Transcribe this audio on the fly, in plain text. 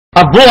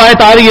اب وہ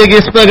آیت آ رہی ہے کہ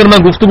اس پہ اگر میں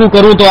گفتگو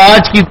کروں تو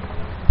آج کی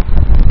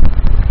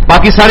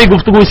باقی ساری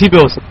گفتگو اسی پہ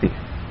ہو سکتی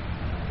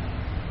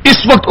ہے. اس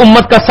وقت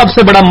امت کا سب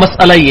سے بڑا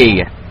مسئلہ یہی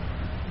ہے.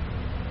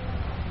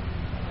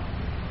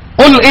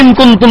 قل ان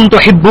کنتم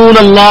تحبون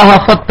اللہ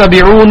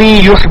فاتبعونی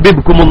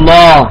یحببکم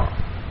اللہ.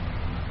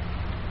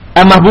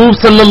 اے محبوب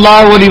صلی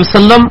اللہ علیہ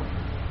وسلم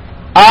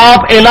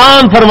آپ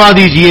اعلان فرما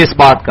دیجئے اس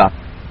بات کا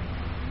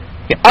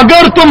کہ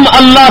اگر تم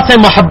اللہ سے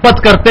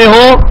محبت کرتے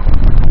ہو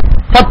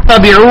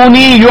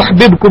فاتبعونی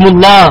یحببکم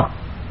اللہ،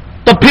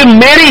 تو پھر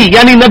میری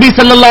یعنی نبی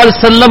صلی اللہ علیہ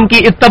وسلم کی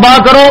اتباع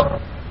کرو،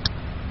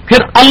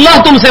 پھر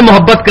اللہ تم سے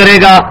محبت کرے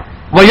گا.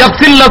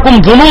 وَيَغْفِرْ لَكُمْ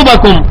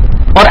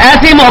ذُنُوبَكُمْ، اور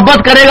ایسی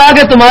محبت کرے گا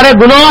کہ تمہارے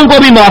گناہوں کو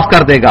بھی معاف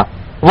کر دے گا.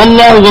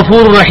 وَاللَّهُ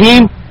غَفُورٌ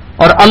رَحِيمٌ،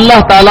 اور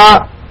اللہ تعالی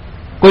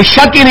کوئی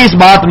شک ہی نہیں اس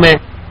بات میں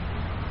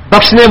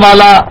بخشنے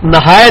والا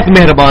نہایت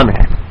مہربان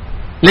ہے.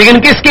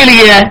 لیکن کس کے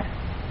لیے ہے؟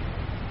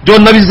 جو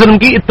نبی صلی اللہ علیہ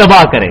وسلم کی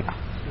اتباع کرے گا.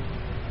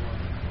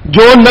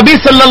 جو نبی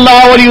صلی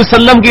اللہ علیہ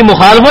وسلم کی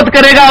مخالفت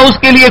کرے گا اس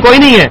کے لیے کوئی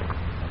نہیں ہے،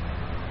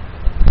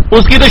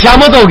 اس کی تو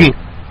شامت ہوگی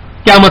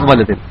قیامت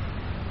والے دن.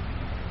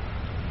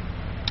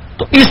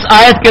 تو اس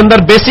آیت کے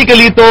اندر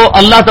بیسیکلی تو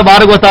اللہ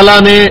تبارک و تعالیٰ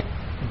نے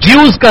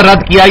جیوز کا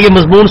رد کیا. یہ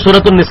مضمون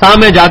سورۃ النساء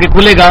میں جا کے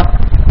کھلے گا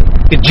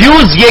کہ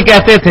جیوز یہ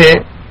کہتے تھے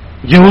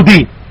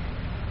یہودی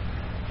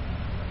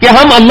کہ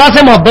ہم اللہ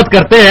سے محبت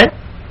کرتے ہیں،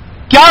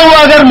 کیا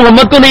ہوا اگر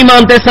محمد کو نہیں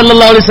مانتے صلی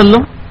اللہ علیہ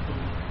وسلم؟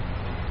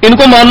 ان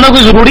کو ماننا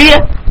کوئی ضروری ہے؟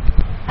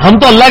 ہم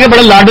تو اللہ کے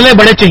بڑے لاڈلے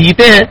بڑے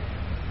چہیتے ہیں.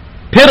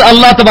 پھر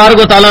اللہ تبارک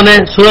و تعالیٰ نے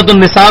سورۃ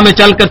النساء میں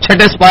چل کر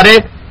 6 سپارے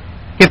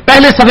کے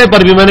پہلے صفحے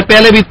پر بھی، میں نے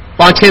پہلے بھی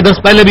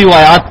 5-6-10 پہلے بھی وہ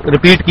آیات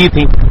ریپیٹ کی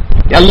تھی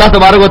کہ اللہ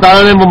تبارک و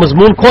تعالیٰ نے وہ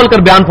مضمون کھول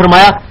کر بیان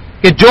فرمایا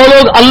کہ جو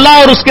لوگ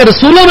اللہ اور اس کے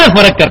رسولوں میں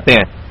فرق کرتے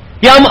ہیں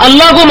کہ ہم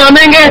اللہ کو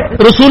مانیں گے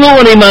رسولوں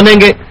کو نہیں مانیں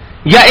گے،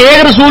 یا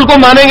ایک رسول کو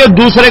مانیں گے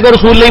دوسرے کو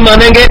رسول نہیں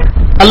مانیں گے،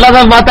 اللہ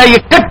کا فرماتا ہے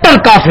یہ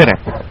کٹر کافر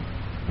ہے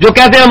جو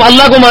کہتے ہیں ہم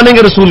اللہ کو مانیں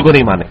گے رسول کو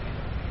نہیں مانیں گے.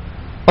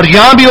 اور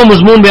یہاں بھی وہ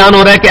مضمون بیان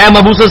ہو رہا ہے کہ اے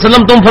محبوب صلی اللہ علیہ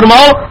وسلم تم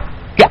فرماؤ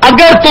کہ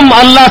اگر تم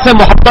اللہ سے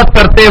محبت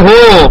کرتے ہو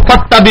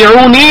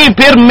فاتبعونی،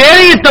 پھر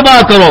میری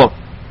اتباع کرو.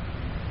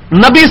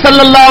 نبی صلی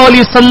اللہ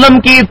علیہ وسلم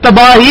کی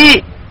اتباع ہی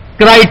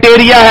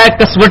کرائیٹیریا ہے،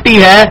 کسوٹی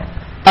ہے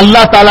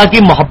اللہ تعالی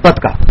کی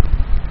محبت کا.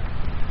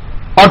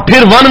 اور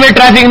پھر ون وے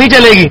ٹریفک نہیں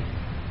چلے گی.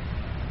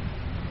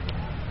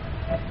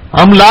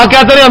 ہم لا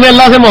کہتے ہیں ہمیں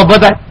اللہ سے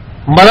محبت ہے،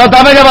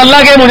 مطلب ہے جب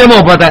اللہ کے مجھے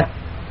محبت ہے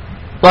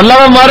تو اللہ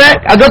میں مارے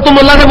اگر تم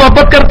اللہ سے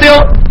محبت کرتے ہو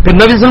پھر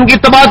نبی صلی اللہ علیہ وسلم کی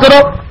اتباع کرو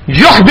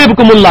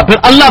یحببکم اللہ، پھر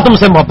اللہ تم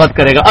سے محبت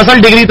کرے گا.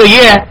 اصل ڈگری تو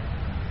یہ ہے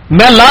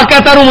میں لا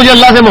کہتا ہوں مجھے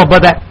اللہ سے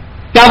محبت ہے،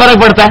 کیا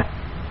فرق پڑتا ہے؟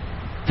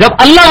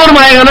 جب اللہ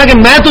فرمائے گا نا کہ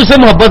میں تجھ سے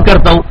محبت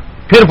کرتا ہوں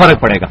پھر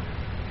فرق پڑے گا.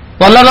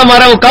 تو اللہ کا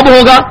ہمارا وہ کب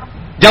ہوگا؟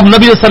 جب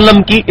نبی صلی اللہ علیہ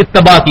وسلم کی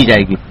اتباع کی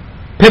جائے گی،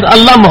 پھر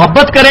اللہ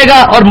محبت کرے گا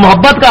اور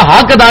محبت کا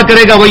حق ادا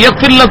کرے گا.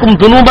 وَيَغْفِرْ لَكُمْ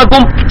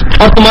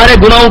ذُنُوبَكُمْ، اور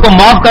تمہارے گناہوں کو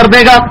معاف کر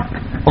دے گا.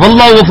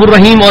 واللہ غفور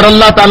رحیم، اور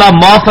اللہ تعالیٰ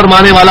معاف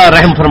فرمانے والا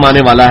رحم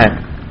فرمانے والا ہے.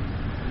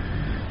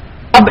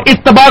 اب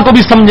اتباع کو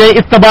بھی سمجھیں.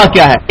 اتباع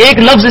کیا ہے؟ ایک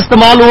لفظ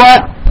استعمال ہوا ہے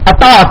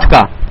اطاعت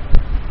کا،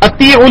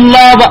 اطیع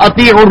اللہ و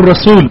اطیع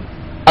الرسول،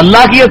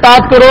 اللہ کی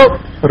اطاعت کرو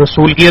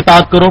رسول کی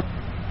اطاعت کرو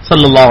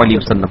صلی اللہ علیہ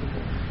وسلم.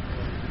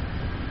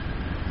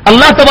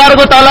 اللہ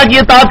تبارک و تعالیٰ کی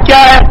اطاعت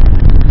کیا ہے؟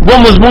 وہ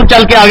مضمون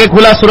چل کے آگے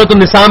کھلا سورۃ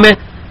النساء میں،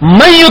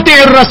 من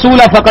یطیع الرسول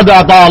فقد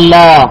اطاع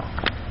اللہ.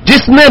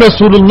 جس نے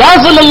رسول اللہ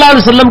صلی اللہ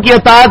علیہ وسلم کی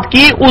اطاعت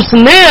کی اس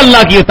نے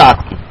اللہ کی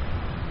اطاعت کی.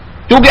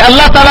 کیونکہ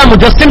اللہ تعالیٰ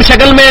مجسم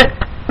شکل میں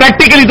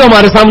پریکٹیکلی تو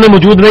ہمارے سامنے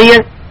موجود نہیں ہے.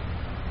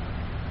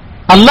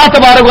 اللہ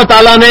تبارک و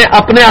تعالیٰ نے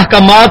اپنے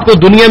احکامات کو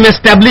دنیا میں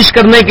اسٹیبلش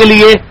کرنے کے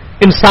لیے،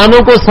 انسانوں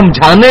کو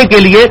سمجھانے کے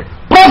لیے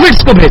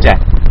پروفٹس کو بھیجا ہے.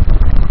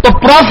 تو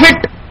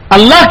پروفٹ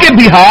اللہ کے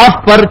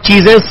بہاف پر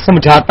چیزیں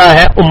سمجھاتا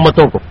ہے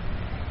امتوں کو.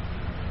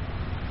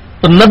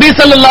 تو نبی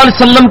صلی اللہ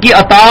علیہ وسلم کی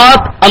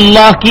اطاعت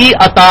اللہ کی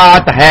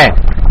اطاعت ہے.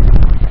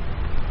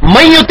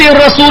 من یطیع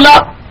الرسول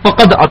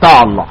فقد اطاع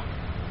اللہ.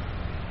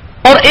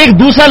 اور ایک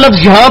دوسرا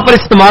لفظ یہاں پر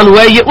استعمال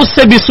ہوا ہے، یہ اس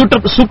سے بھی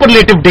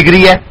سپرلیٹو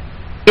ڈگری ہے،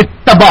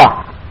 اتباع.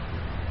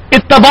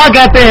 اتباع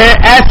کہتے ہیں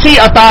ایسی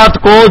اطاعت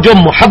کو جو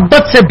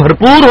محبت سے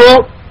بھرپور ہو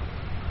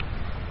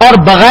اور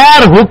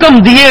بغیر حکم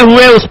دیے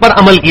ہوئے اس پر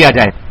عمل کیا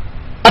جائے.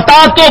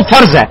 اطاعت تو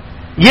فرض ہے،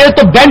 یہ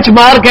تو بینچ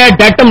مارک ہے،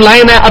 ڈیٹم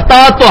لائن ہے.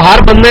 اطاعت تو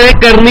ہر بندے نے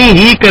کرنی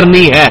ہی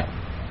کرنی ہے.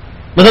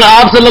 مثلا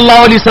آپ صلی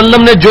اللہ علیہ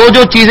وسلم نے جو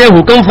جو چیزیں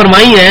حکم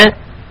فرمائی ہیں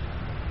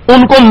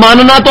ان کو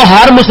ماننا تو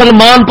ہر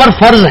مسلمان پر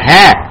فرض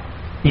ہے.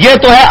 یہ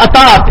تو ہے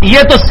اطاعت،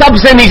 یہ تو سب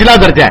سے نچلا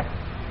درجہ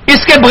ہے.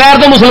 اس کے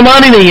بغیر تو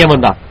مسلمان ہی نہیں ہے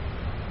بندہ.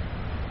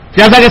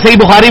 جیسا کہ صحیح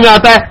بخاری میں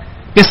آتا ہے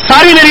کہ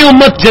ساری میری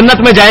امت جنت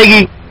میں جائے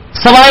گی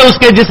سوائے اس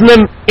کے جس نے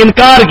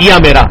انکار کیا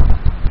میرا.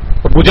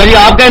 تو پوچھا جی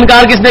آپ کا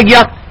انکار کس نے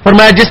کیا؟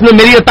 فرمایا جس نے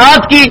میری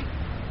اطاعت کی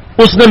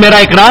اس نے میرا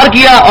اقرار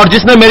کیا، اور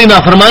جس نے میری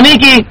نافرمانی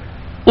کی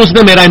اس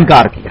نے میرا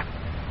انکار کیا.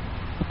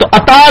 تو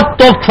اطاعت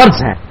تو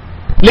فرض ہے،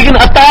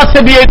 لیکن اطاعت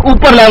سے بھی ایک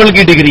اوپر لیول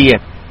کی ڈگری ہے،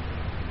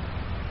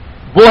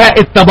 وہ ہے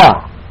اتباع.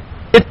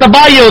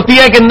 اتباع یہ ہوتی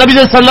ہے کہ نبی صلی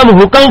اللہ علیہ وسلم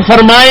حکم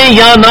فرمائیں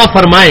یا نہ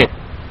فرمائیں،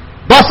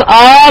 بس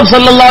آپ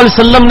صلی اللہ علیہ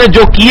وسلم نے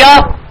جو کیا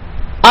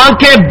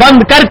آنکھیں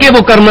بند کر کے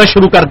وہ کرنا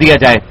شروع کر دیا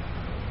جائے،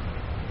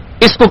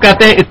 اس کو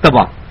کہتے ہیں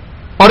اتباع.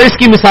 اور اس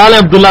کی مثال ہے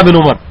عبداللہ بن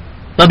عمر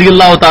رضی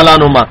اللہ تعالیٰ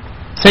عنہما.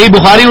 صحیح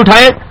بخاری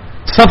اٹھائے،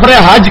 سفر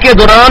حج کے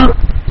دوران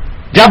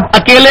جب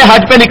اکیلے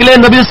حج پہ نکلے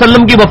نبی صلی اللہ علیہ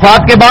وسلم کی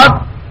وفات کے بعد،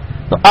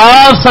 تو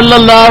آپ صلی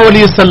اللہ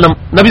علیہ وسلم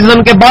نبی صلی اللہ علیہ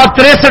وسلم کے بعد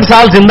 63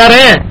 سال زندہ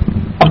رہے ہیں.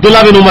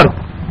 عبداللہ بن عمر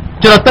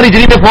 74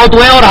 ہجری میں فوت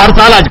ہوئے ہیں اور ہر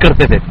سال حج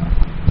کرتے تھے.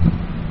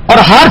 اور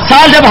ہر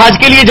سال جب حج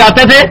کے لیے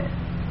جاتے تھے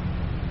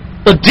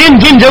تو جن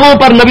جن جگہوں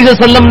پر نبی صلی اللہ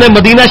علیہ وسلم نے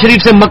مدینہ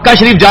شریف سے مکہ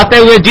شریف جاتے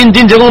ہوئے جن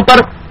جن جگہوں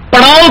پر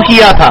پڑاؤ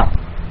کیا تھا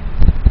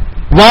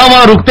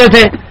وہاں رکتے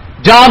تھے.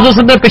 جہاں آپ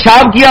نے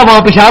پیشاب کیا وہاں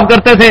پیشاب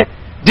کرتے تھے،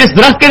 جس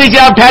درخت کے نیچے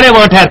آپ ٹھہرے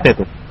وہاں ٹھہرتے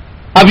تھے.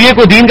 اب یہ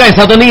کوئی دین کا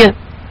حصہ تو نہیں ہے،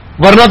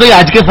 ورنہ تو یہ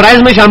حج کے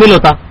فرائض میں شامل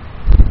ہوتا،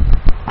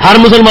 ہر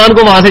مسلمان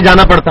کو وہاں سے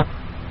جانا پڑتا.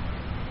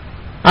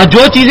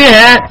 جو چیزیں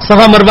ہیں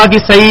صفا مروہ کی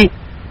صحیح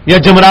یا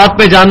جمرات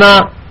پہ جانا،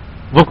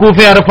 وقوف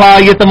عرفہ،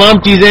 یہ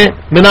تمام چیزیں،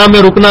 مینا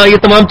میں رکنا، یہ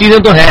تمام چیزیں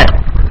تو ہیں،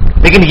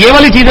 لیکن یہ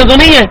والی چیزیں تو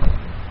نہیں ہیں.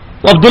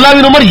 تو عبداللہ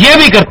بن عمر یہ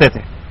بھی کرتے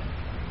تھے.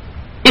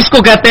 اس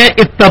کو کہتے ہیں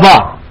اتباع،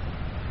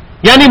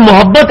 یعنی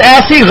محبت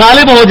ایسی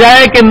غالب ہو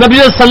جائے کہ نبی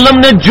صلی اللہ علیہ وسلم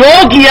نے جو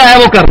کیا ہے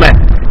وہ کرنا ہے.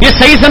 یہ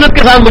صحیح سند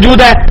کے ساتھ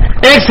موجود ہے.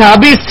 ایک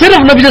صحابی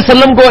صرف نبی صلی اللہ علیہ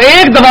وسلم کو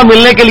ایک دفعہ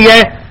ملنے کے لیے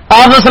آپ صلی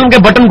اللہ علیہ وسلم کے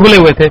بٹن کھلے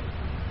ہوئے تھے،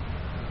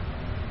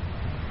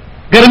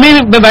 گرمی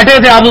میں بیٹھے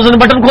تھے، آپ صلی اللہ علیہ وسلم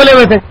بٹن کھولے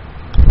ہوئے تھے.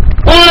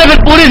 انہوں نے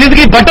پھر پوری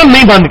زندگی بٹن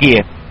نہیں بند کیے.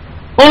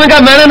 انہوں نے کہا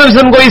میں نے نبی صلی اللہ علیہ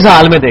وسلم کو اس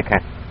حال میں دیکھا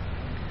ہے،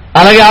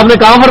 حالانکہ آپ نے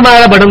کہاں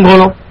فرمایا بٹن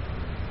کھولو.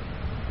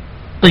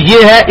 تو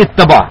یہ ہے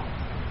اتباع.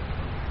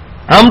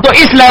 ہم تو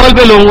اس لیول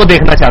پہ لوگوں کو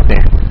دیکھنا چاہتے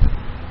ہیں.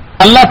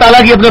 اللہ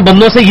تعالیٰ کی اپنے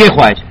بندوں سے یہ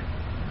خواہش ہے.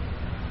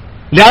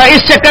 لہٰذا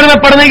اس چکر میں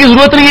پڑھنے کی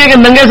ضرورت نہیں ہے کہ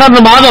ننگے ساتھ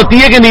نماز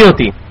ہوتی ہے کہ نہیں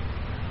ہوتی.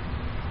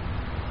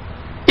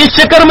 اس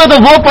چکر میں تو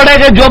وہ پڑھے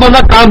کہ جو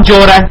بندہ کام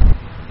چور ہے،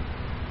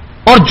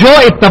 اور جو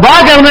اتباع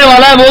کرنے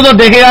والا ہے وہ تو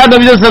دیکھے گا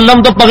نبی صلی اللہ علیہ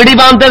وسلم تو پگڑی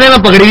باندھتے تھے،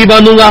 میں پگڑی بھی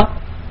باندھوں گا.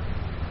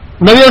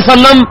 نبی صلی اللہ علیہ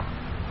وسلم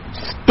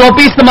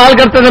ٹوپی استعمال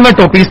کرتے تھے، میں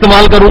ٹوپی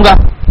استعمال کروں گا.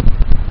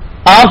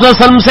 آپ صلی اللہ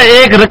علیہ وسلم سے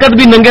ایک رکعت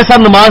بھی ننگے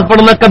ساتھ نماز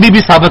پڑھنا کبھی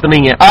بھی ثابت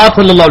نہیں ہے آپ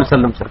صلی اللہ علیہ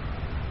وسلم سے.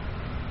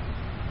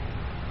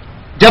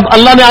 جب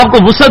اللہ نے آپ کو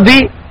وسعت دی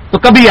تو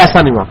کبھی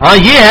ایسا نہیں ہوا. ہاں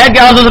یہ ہے کہ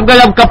آپ صلی اللہ علیہ وسلم کا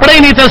جب کپڑے ہی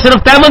نہیں تھے صرف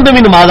تیمم میں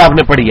بھی نماز آپ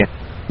نے پڑھی ہے،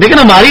 لیکن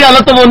ہماری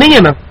حالت تو وہ نہیں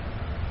ہے نا.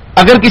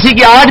 اگر کسی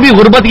کی آج بھی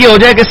غربت یہ ہو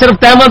جائے کہ صرف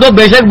تیمم ہو،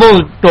 بے شک وہ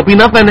ٹوپی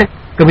نہ پہنے،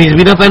 قمیض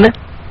بھی نہ پہنے،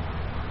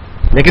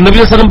 لیکن نبی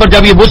صلی اللہ علیہ وسلم پر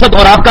جب یہ وسعت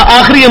اور آپ کا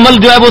آخری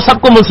عمل جو ہے وہ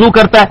سب کو منسوخ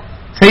کرتا ہے.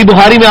 صحیح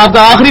بخاری میں آپ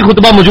کا آخری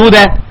خطبہ موجود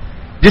ہے،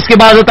 جس کے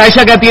بعد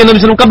عائشہ کہتی ہے نبی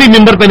صلی اللہ علیہ وسلم کبھی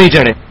ممبر پہ نہیں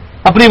چڑھے.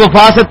 اپنی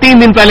وفات سے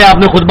 3 دن پہلے آپ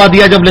نے خطبہ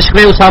دیا جب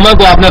لشکر اسامہ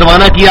کو آپ نے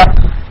روانہ کیا.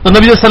 تو نبی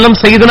صلی اللہ علیہ وسلم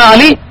سیدنا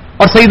علی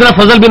اور سیدنا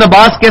فضل بن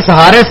عباس کے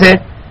سہارے سے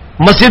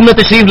مسجد میں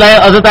تشریف لائے.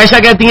 حضرت عائشہ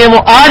کہتی ہیں وہ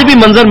آج بھی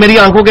منظر میری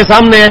آنکھوں کے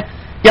سامنے ہے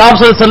کہ آپ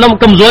صلی اللہ علیہ وسلم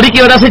کمزوری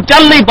کی وجہ سے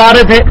چل نہیں پا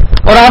رہے تھے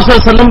اور آپ صلی اللہ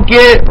علیہ وسلم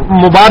کے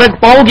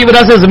مبارک پاؤں کی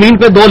وجہ سے زمین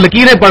پہ 2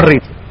 لکیریں پڑ رہی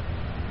تھی،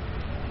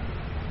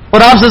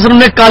 اور آپ صلی اللہ علیہ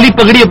وسلم نے کالی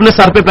پگڑی اپنے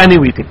سر پہ پہنی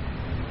ہوئی تھی.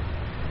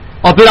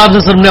 اور پھر آپ صلی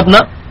اللہ علیہ وسلم نے اپنا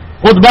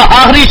خطبہ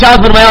آخری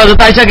اشارت فرمایا.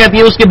 حضرت عائشہ کہتی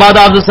ہیں اس کے بعد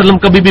آپ صلی اللہ علیہ وسلم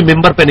کبھی بھی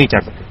ممبر پہ نہیں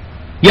چڑھ سکے.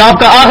 یہ آپ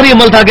کا آخری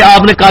عمل تھا کہ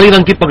آپ نے کالی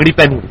رنگ کی پگڑی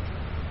پہنی ہوئی.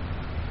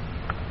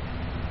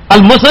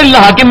 المسند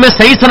الحاکم میں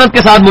صحیح سند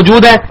کے ساتھ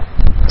موجود ہے.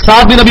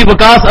 سعد بن ابی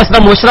وقاص اسرا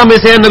معاشرہ میں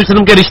سے نبی صلی اللہ علیہ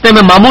وسلم کے رشتے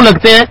میں ماموں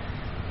لگتے ہیں.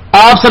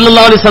 آپ صلی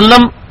اللہ علیہ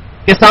وسلم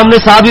کے سامنے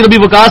سعد بن ابی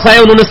وقاص آئے،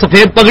 انہوں نے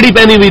سفید پگڑی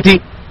پہنی ہوئی تھی،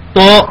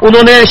 تو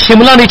انہوں نے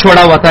شملہ نہیں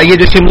چھوڑا ہوا تھا. یہ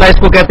جو شملہ اس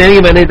کو کہتے ہیں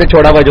یہ میں نے ادھر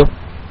چھوڑا ہوا جو،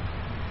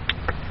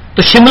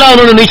 تو شملہ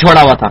انہوں نے نہیں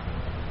چھوڑا ہوا تھا.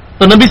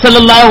 تو نبی صلی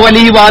اللہ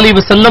علیہ وآلہ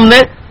وسلم نے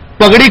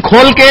پگڑی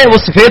کھول کے وہ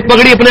سفید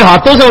پگڑی اپنے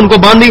ہاتھوں سے ان کو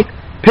باندھی.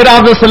 پھر آپ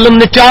صلی اللہ علیہ وسلم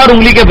نے 4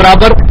 انگلی کے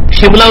برابر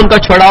شملہ ان کا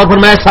چھوڑا اور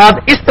فرمایا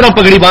ساتھ اس طرح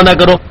پگڑی باندھا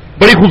کرو،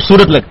 بڑی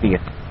خوبصورت لگتی ہے.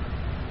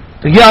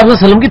 تو یہ آپ صلی اللہ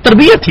علیہ وسلم کی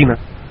تربیت تھی نا.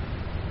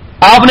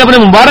 آپ نے اپنے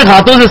مبارک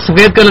ہاتھوں سے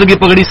سفید کلر کی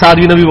پگڑی سعد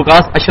بن ابی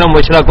وقاص اشرا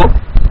معاشرہ کو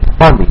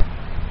باندھی.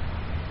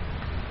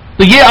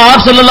 تو یہ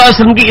آپ صلی اللہ علیہ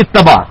وسلم کی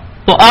اتباع.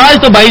 تو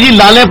آج تو بھائی جی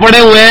لالے پڑے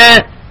ہوئے ہیں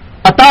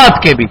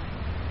اطاعت کے بھی،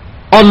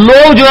 اور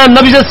لوگ جو ہے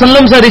نبی صلی اللہ علیہ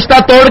وسلم سے رشتہ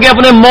توڑ کے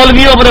اپنے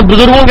مولویوں اپنے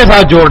بزرگوں کے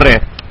ساتھ جوڑ رہے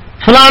ہیں.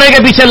 فلانے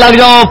کے پیچھے لگ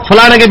جاؤ،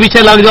 فلانے کے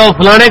پیچھے لگ جاؤ،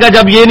 فلانے کا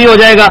جب یہ نہیں ہو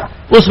جائے گا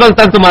اس وقت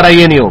تک تمہارا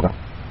یہ نہیں ہوگا.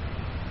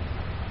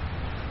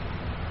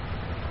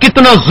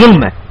 کتنا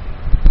ظلم ہے.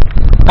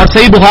 اور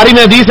صحیح بخاری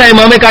میں حدیث ہے،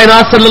 امام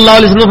کائنات صلی اللہ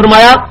علیہ وسلم نے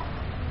فرمایا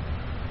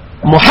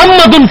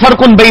محمد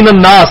فرق بین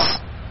الناس،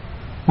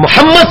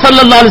 محمد صلی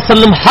اللہ علیہ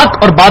وسلم حق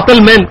اور باطل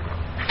میں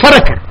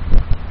فرق ہے.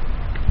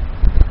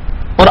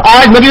 اور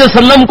آج نبی صلی اللہ علیہ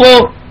وسلم کو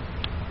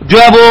جو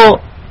ہے وہ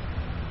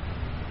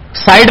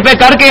سائڈ پہ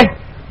کر کے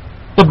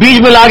تو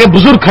بیچ میں لا کے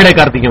بزرگ کھڑے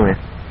کر دیے ہوئے ہیں.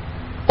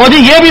 اور جی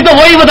یہ بھی تو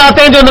وہی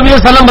بتاتے ہیں جو نبی صلی اللہ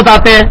علیہ وسلم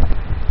بتاتے ہیں.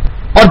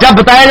 اور جب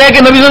بتایا جائے کہ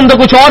نبی صلی اللہ علیہ وسلم تو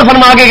کچھ اور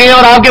فرما کے گئے ہیں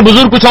اور آپ کے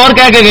بزرگ کچھ اور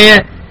کہہ کے گئے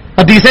ہیں،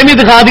 حدیثیں بھی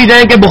دکھا دی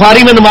جائیں کہ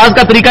بخاری میں نماز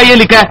کا طریقہ یہ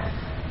لکھا ہے،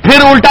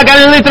 پھر الٹا کہہ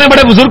دیتے اتنے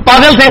بڑے بزرگ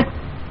پاگل تھے،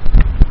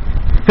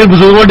 پھر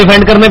بزرگوں کو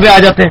ڈیفینڈ کرنے پہ آ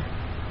جاتے ہیں.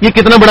 یہ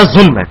کتنا بڑا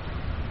ظلم ہے.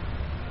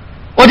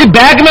 اور جی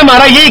بیک میں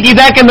ہمارا یہ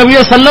عقیدہ ہے کہ نبی صلی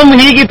اللہ علیہ وسلم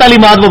ہی کی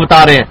تعلیمات وہ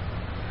بتا رہے ہیں،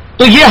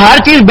 تو یہ ہر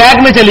چیز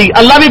بیک میں چلی گئی.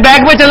 اللہ بھی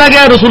بیک میں چلا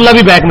گیا، رسول اللہ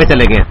بھی بیک میں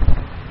چلے گئے.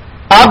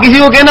 آپ کسی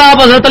کو کہنا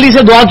آپ حضرت علی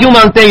سے دعا کیوں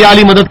مانگتے ہیں یا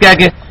علی مدد کہہ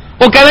کے،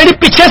 وہ کہہ رہے ہیں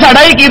پیچھے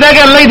ساڑا ہی کیدا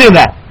کہ اللہ ہی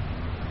دینا ہے،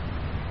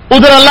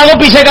 ادھر اللہ کو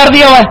پیچھے کر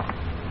دیا ہوا ہے.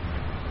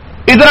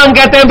 ادھر ہم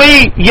کہتے ہیں بھئی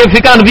یہ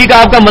فقہ حنفی کا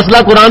آپ کا مسئلہ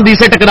قرآن دی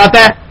سے ٹکراتا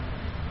ہے،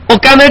 وہ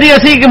کہنے جی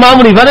اسی امام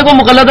حنیفہ نے کو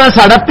مقلد ہے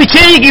ساڑا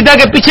پیچھے ہی کیتا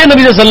کہ پیچھے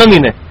نبی صلی اللہ علیہ وسلم ہی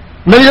نے،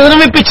 نبی صلی اللہ علیہ وسلم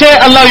بھی پیچھے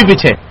اللہ بھی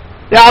پیچھے،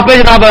 آپ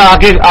جناب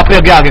آپ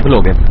آگے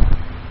کھلو گے.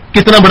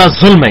 کتنا بڑا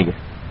ظلم ہے، یہ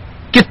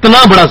کتنا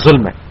بڑا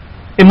ظلم ہے.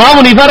 امام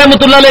حنیفہ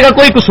رحمۃ اللہ علیہ کا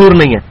کوئی قصور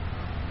نہیں ہے.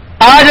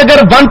 آج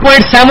اگر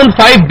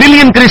 1.75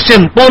 بلین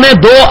کرسچن،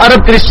 2.25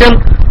 ارب کرسچن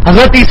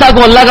حضرت عیسیٰ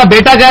کو اللہ کا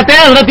بیٹا کہتے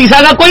ہیں، حضرت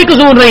عیسیٰ کا کوئی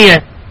قصور نہیں ہے،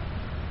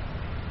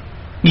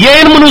 یہ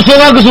ان منوسوں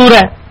کا قصور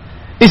ہے.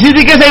 اسی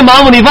طریقے سے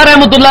امام حنیفہ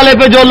رحمۃ اللہ علیہ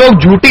پہ جو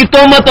لوگ جھوٹی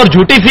تہمت اور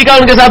جھوٹی فقہ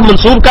ان کے ساتھ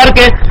منسوب کر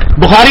کے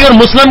بخاری اور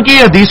مسلم کی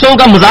حدیثوں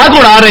کا مذاق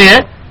اڑا رہے ہیں،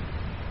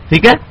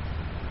 ٹھیک ہے،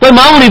 تو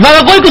امام حنیفہ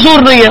کا کوئی قصور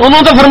نہیں ہے.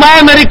 انہوں نے تو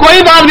فرمایا میری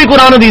کوئی بات بھی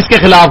قرآن حدیث کے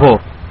خلاف ہو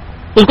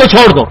اس کو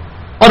چھوڑ دو،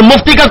 اور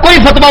مفتی کا کوئی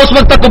فتویٰ اس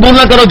وقت تک قبول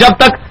نہ کرو جب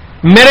تک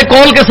میرے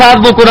قول کے ساتھ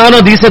وہ قرآن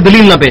حدیث سے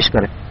دلیل نہ پیش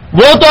کرے.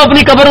 وہ تو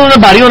اپنی قبر انہوں نے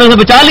بھاری ہونے سے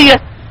بچا لی ہے.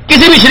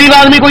 کسی بھی شریف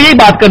آدمی کو یہی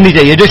بات کرنی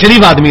چاہیے جو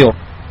شریف آدمی ہو،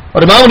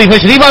 اور امام حنیفہ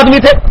شریف آدمی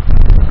تھے،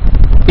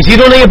 اسی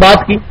لیے نے یہ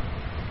بات کی.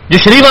 جو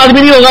شریف آدمی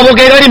نہیں ہوگا وہ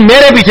کہے گا جی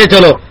میرے پیچھے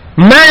چلو،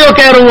 میں جو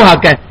کہہ رہا ہوں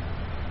حق ہے.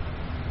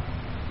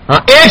 ہاں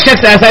ایک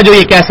شخص ایسا ہے جو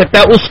یہ کہہ سکتا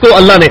ہے، اس کو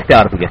اللہ نے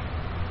اختیار دیا،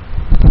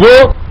 وہ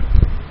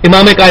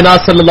امام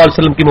کائنات صلی اللہ علیہ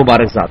وسلم کی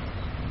مبارک ذات،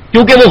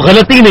 کیونکہ وہ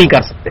غلطی نہیں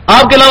کر سکتے.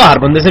 آپ کے علاوہ ہر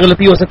بندے سے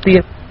غلطی ہو سکتی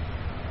ہے.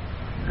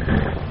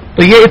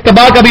 تو یہ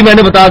اتباع کا بھی میں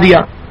نے بتا دیا.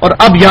 اور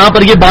اب یہاں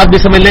پر یہ بات بھی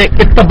سمجھ لیں،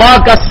 اتباع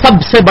کا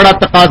سب سے بڑا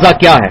تقاضا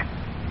کیا ہے.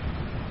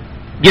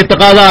 یہ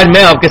تقاضا آج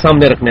میں آپ کے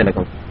سامنے رکھنے لگا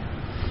ہوں.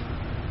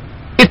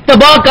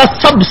 اتباع کا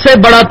سب سے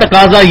بڑا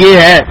تقاضا یہ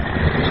ہے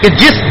کہ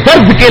جس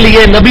درد کے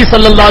لیے نبی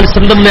صلی اللہ علیہ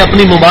وسلم نے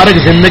اپنی مبارک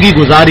زندگی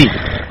گزاری،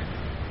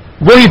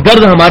 وہی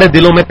درد ہمارے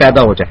دلوں میں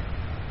پیدا ہو جائے.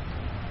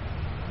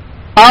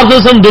 آپ جو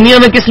ہم دنیا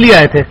میں کس لیے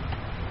آئے تھے؟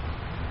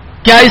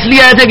 کیا اس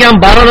لیے آئے تھے کہ ہم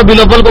 12 ربیع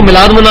الاول کو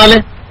میلاد منا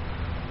لیں،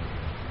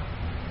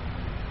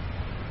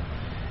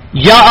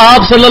 یا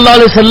آپ صلی اللہ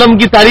علیہ وسلم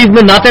کی تعریف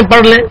میں نعتیں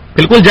پڑھ لیں؟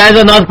 بالکل جائز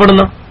ہے نعت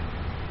پڑھنا.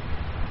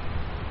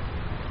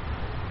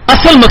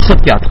 اصل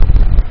مقصد کیا تھا؟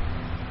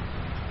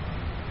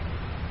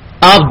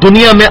 آپ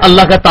دنیا میں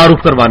اللہ کا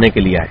تعارف کروانے کے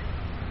لیے آئے،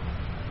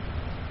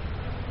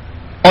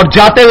 اور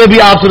جاتے ہوئے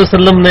بھی آپ صلی اللہ علیہ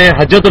وسلم نے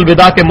حجۃ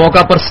الوداع کے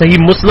موقع پر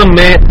صحیح مسلم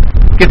میں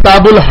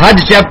کتاب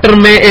الحج چیپٹر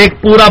میں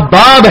ایک پورا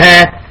باب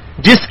ہے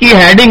جس کی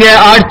ہیڈنگ ہے،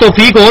 آج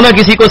توفیق ہو نا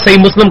کسی کو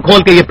صحیح مسلم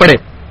کھول کے یہ پڑھے،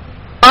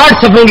 8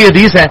 صفحوں کی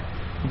حدیث ہے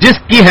جس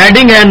کی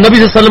ہیڈنگ ہے نبی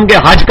صلی اللہ علیہ وسلم کے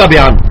حج کا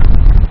بیان.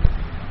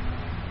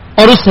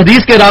 اور اس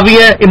حدیث کے راوی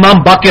ہے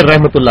امام باقر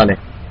رحمۃ اللہ علیہ،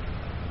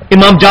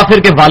 امام جعفر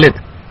کے والد.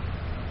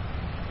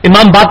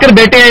 امام باقر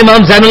بیٹے ہیں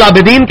امام زین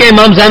العابدین کے،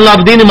 امام زین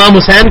العابدین امام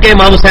حسین کے،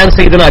 امام حسین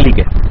سیدنا علی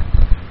کے.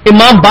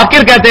 امام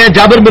باقر کہتے ہیں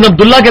جابر بن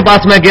عبداللہ کے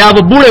پاس میں گیا،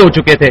 وہ بوڑھے ہو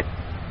چکے تھے،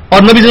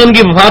 اور نبی صلی اللہ علیہ وسلم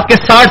کی وفات کے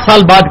 60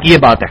 سال بعد کی یہ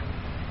بات ہے.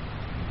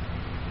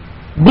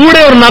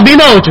 بوڑھے اور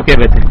نابینا ہو چکے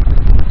ہوئے تھے،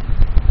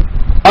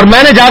 اور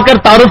میں نے جا کر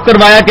تعارف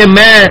کروایا کہ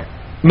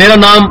میرا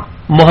نام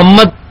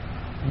محمد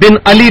بن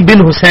علی بن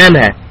حسین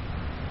ہے.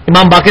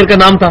 امام باقر کا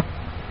نام تھا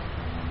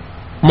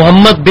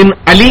محمد بن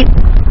علی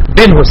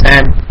بن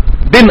حسین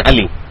بن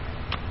علی.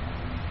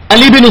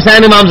 علی بن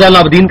حسین امام زین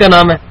العابدین کا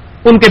نام ہے،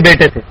 ان کے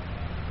بیٹے تھے.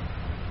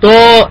 تو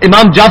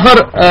امام جعفر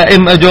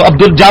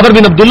جابر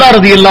بن عبداللہ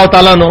رضی اللہ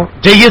تعالیٰ عنہ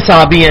جید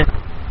صحابی ہیں،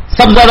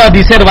 سب سے زیادہ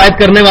حدیثیں روایت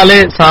کرنے والے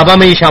صحابہ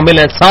میں یہ شامل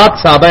ہیں.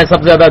 7 صحابہ ہیں سب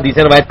سے زیادہ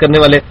حدیثیں روایت کرنے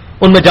والے،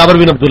 ان میں جابر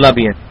بن عبداللہ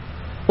بھی ہیں.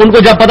 ان کو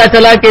جب پتا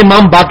چلا کہ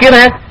امام باقر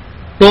ہیں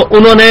تو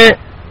انہوں نے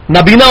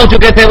نابینا ہو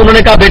چکے تھے، انہوں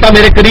نے کہا بیٹا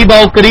میرے قریب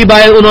آؤ. قریب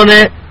آئے، انہوں نے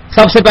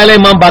سب سے پہلے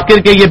امام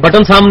باقر کے یہ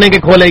بٹن سامنے کے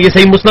کھولے، یہ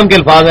صحیح مسلم کے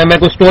الفاظ ہیں، میں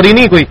کوئی سٹوری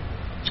نہیں کوئی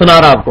سنا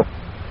رہا آپ کو.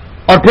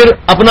 اور پھر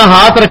اپنا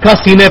ہاتھ رکھا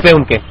سینے پہ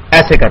ان کے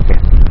ایسے کر کے،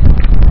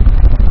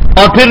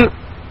 اور پھر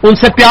ان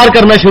سے پیار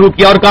کرنا شروع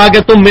کیا اور کہا کہ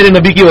تم میرے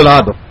نبی کی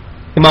اولاد ہو،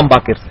 امام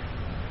باقر سے.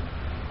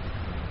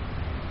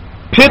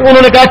 پھر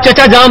انہوں نے کہا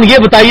چچا جان یہ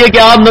بتائیے کہ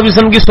آپ نبی صلی اللہ علیہ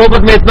وسلم کی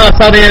صحبت میں اتنا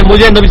عرصہ رہے ہیں،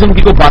 مجھے نبی صلی اللہ علیہ وسلم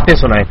کی کوئی باتیں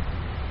سنائیں.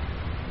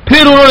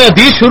 پھر انہوں نے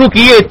حدیث شروع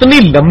کی ہے، اتنی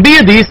لمبی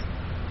حدیث،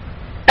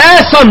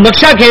 ایسا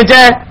نقشہ کھینچا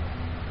ہے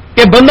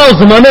کہ بندہ اس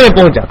زمانے میں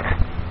پہنچ جاتا ہے.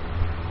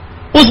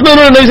 اس میں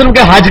انہوں نے نبی صلی اللہ علیہ وسلم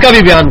کے حج کا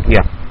بھی بیان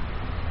کیا.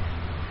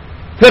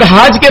 پھر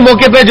حج کے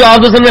موقع پہ جو آپ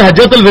صلی اللہ علیہ وسلم نے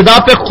حجۃ الوداع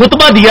پہ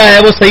خطبہ دیا ہے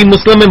وہ صحیح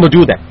مسلم میں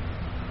موجود ہے.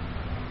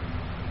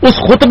 اس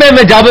خطبے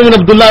میں جابر بن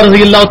عبداللہ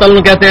رضی اللہ تعالیٰ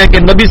عنہ کہتے ہیں کہ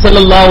نبی صلی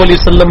اللہ علیہ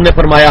وسلم نے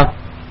فرمایا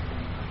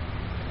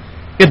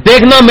کہ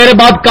دیکھنا میرے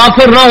بعد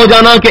کافر نہ ہو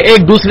جانا کہ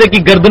ایک دوسرے کی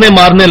گردنیں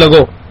مارنے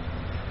لگو.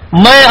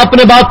 میں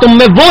اپنے بعد تم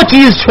میں وہ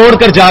چیز چھوڑ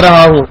کر جا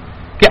رہا ہوں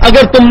کہ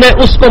اگر تم نے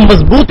اس کو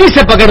مضبوطی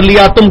سے پکڑ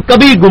لیا تم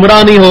کبھی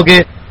گمراہ نہیں ہوگے،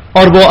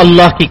 اور وہ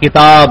اللہ کی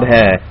کتاب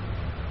ہے،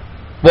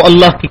 وہ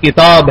اللہ کی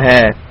کتاب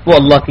ہے، وہ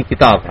اللہ کی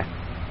کتاب ہے.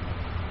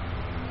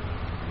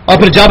 اور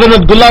پھر جابر بن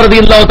عبداللہ رضی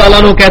اللہ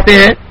تعالیٰ عنہ کہتے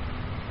ہیں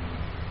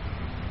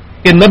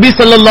کہ نبی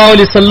صلی اللہ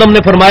علیہ وسلم نے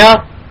فرمایا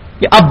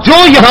کہ اب جو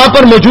یہاں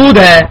پر موجود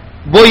ہے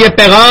وہ یہ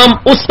پیغام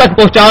اس تک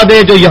پہنچا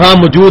دے جو یہاں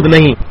موجود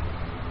نہیں.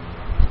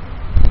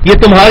 یہ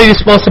تمہاری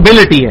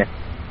رسپانسبلٹی ہے.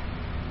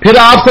 پھر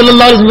آپ صلی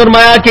اللہ علیہ وسلم نے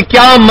فرمایا کہ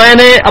کیا میں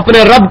نے اپنے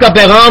رب کا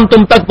پیغام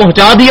تم تک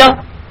پہنچا دیا؟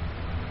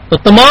 تو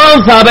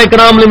تمام صحابہ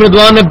کرام علیہم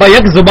رضوان نے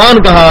بیک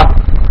زبان کہا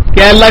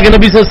کہ اللہ کے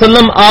نبی صلی اللہ علیہ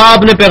وسلم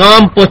آپ نے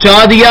پیغام پہنچا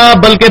دیا،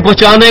 بلکہ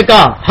پہنچانے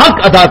کا حق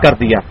ادا کر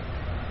دیا،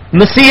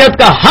 نصیحت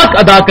کا حق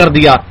ادا کر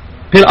دیا۔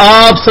 پھر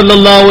آپ صلی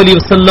اللہ علیہ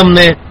وسلم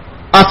نے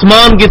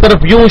آسمان کی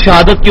طرف یوں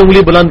شہادت کی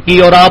انگلی بلند کی،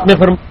 اور آپ نے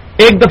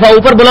ایک دفعہ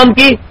اوپر بلند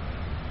کی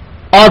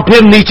اور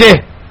پھر نیچے،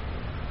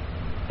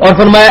 اور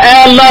فرمایا اے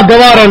اللہ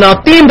گواہ رہنا۔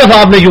 3 دفعہ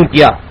آپ نے یوں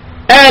کیا،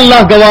 اے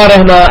اللہ گواہ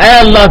رہنا، اے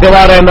اللہ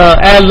گواہ رہنا،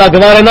 اے اللہ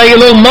گواہ رہنا۔ یہ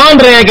لوگ مان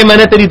رہے ہیں کہ میں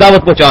نے تیری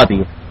دعوت پہنچا دی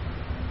ہے۔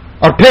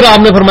 اور پھر آپ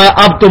نے فرمایا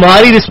اب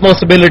تمہاری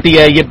رسپانسبلٹی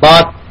ہے یہ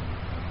بات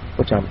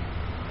پہنچانا۔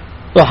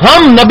 تو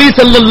ہم نبی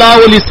صلی اللہ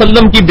علیہ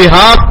وسلم کی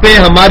بہاف پہ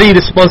ہماری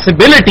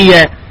رسپانسبلٹی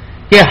ہے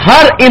کہ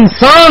ہر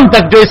انسان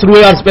تک جو اس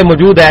روئے عرض پہ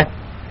موجود ہے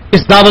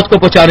اس دعوت کو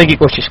پہنچانے کی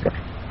کوشش کریں۔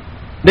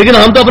 لیکن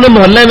ہم تو اپنے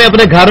محلے میں،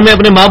 اپنے گھر میں،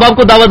 اپنے ماں باپ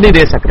کو دعوت نہیں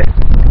دے سک رہے،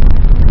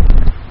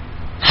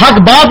 حق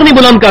بات نہیں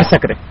بلند کر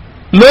سک رہے،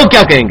 لوگ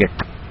کیا کہیں گے؟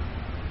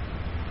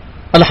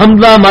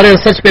 الحمدللہ ہمارے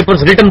ریسرچ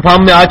پیپرز ریٹن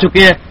فارم میں آ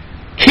چکے ہیں،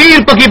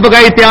 کھیر پکی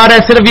پکائی تیار ہے،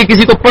 صرف یہ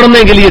کسی کو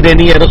پڑھنے کے لیے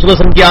دینی ہے۔ رسول اللہ صلی اللہ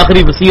علیہ وسلم کی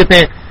آخری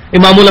وصیتیں،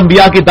 امام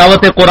الانبیاء کی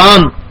دعوت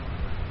قرآن،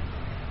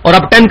 اور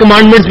اب 10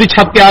 کمانڈمنٹس بھی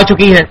چھپ کے آ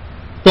چکی ہیں۔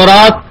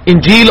 تورات،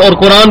 انجیل اور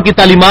قرآن کی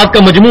تعلیمات کا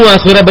مجموعہ ہے۔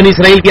 سورہ بنی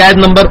اسرائیل کی آیت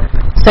نمبر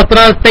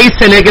 23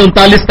 سے لے کے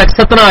 39 تک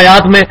 17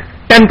 آیات میں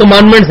 10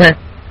 کمانڈمنٹس ہیں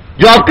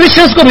جو آپ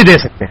کرسچنس کو بھی دے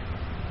سکتے ہیں۔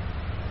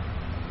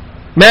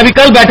 میں ابھی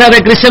کل بیٹھا تھا،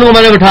 کرسچن کو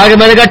میں نے بٹھا کے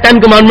میں نے کہا 10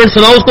 کمانڈمنٹس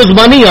سناؤ، اس کو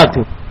زبانی یاد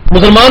تھی،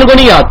 مسلمان کو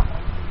نہیں یاد،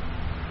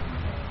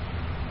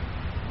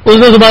 اس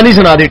نے زبانی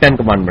سنا دی 10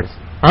 کمانڈمنٹس۔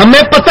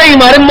 ہمیں پتہ ہی،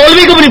 ہمارے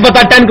مولوی کو بھی نہیں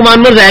پتا 10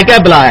 کمانڈمنٹس ہے کیا،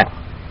 بلا ہے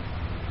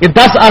یہ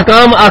 10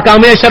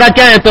 احکام شرع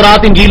کیا ہے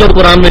تورات، انجیل اور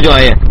قرآن میں جو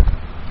آئے ہیں،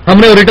 ہم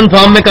نے ریٹن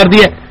فارم میں کر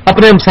دیے،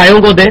 اپنے ہمسایوں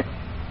کو دیں،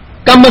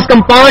 کم از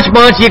کم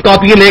 5 یہ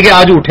کاپی لے کے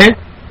آج اٹھیں،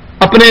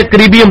 اپنے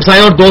قریبی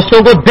ہمسایوں اور دوستوں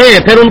کو دیں،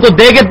 پھر ان کو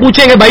دے کے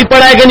پوچھیں کہ بھائی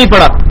پڑھا ہے کہ نہیں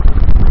پڑھا۔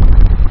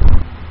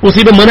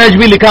 اسی پہ منہج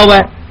بھی لکھا ہوا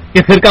ہے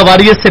کہ فرقہ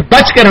واریت سے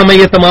بچ کر ہمیں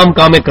یہ تمام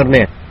کام کرنے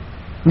ہیں۔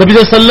 نبی صلی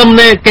اللہ علیہ وسلم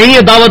نے کہیں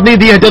یہ دعوت نہیں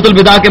دی حجۃ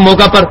الوداع کے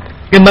موقع پر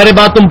کہ میرے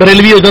بعد تم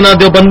بریلوی ہو جانا،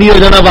 دیوبندی ہو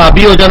جانا،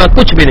 وہابی ہو جانا،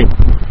 کچھ بھی نہیں،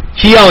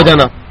 شیعہ ہو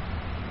جانا،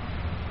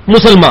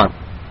 مسلمان،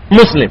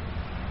 مسلم۔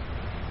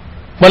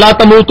 وَلَا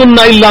تَمُوتُنَّ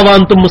إِلَّا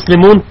وَأَنْتُمْ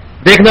مُسْلِمُونَ،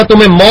 دیکھنا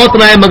تمہیں موت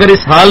نہ آئے مگر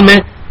اس حال میں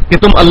کہ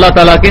تم اللہ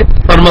تعالیٰ کے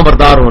فرما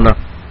بردار ہونا۔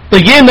 تو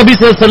یہ نبی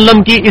صلی اللہ علیہ وسلم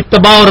کی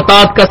اتباع اور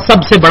اطاعت کا سب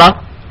سے بڑا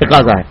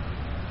تقاضا ہے۔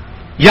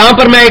 یہاں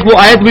پر میں ایک وہ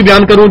آیت بھی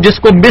بیان کروں جس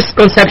کو مس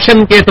کنسپشن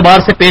کے اعتبار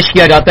سے پیش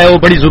کیا جاتا ہے، وہ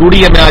بڑی ضروری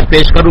ہے، میں آج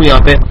پیش کروں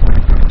یہاں پہ۔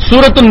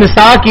 سورۃ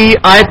النساء کی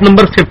آیت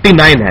نمبر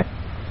 59 ہے،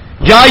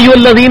 یا ایھا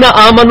الذین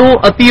آمنوا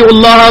اطیعوا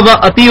اللہ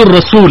واطیعوا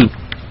الرسول،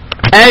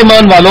 اے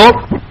ایمان والو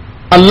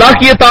اللہ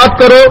کی اطاعت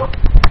کرو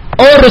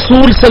اور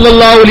رسول صلی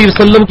اللہ علیہ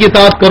وسلم کی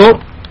اطاعت کرو،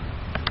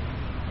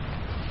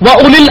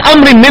 وَأُولِي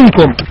الْأَمْرِ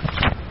مِنْكُمْ،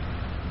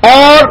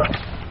 اور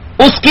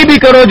اس کی بھی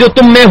کرو جو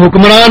تم میں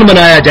حکمران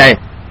بنایا جائے۔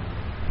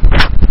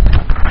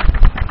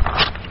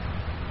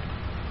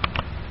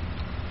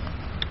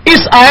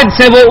 اس آیت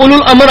سے وہ اولو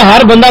الامر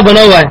ہر بندہ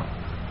بنا ہوا ہے،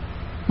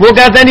 وہ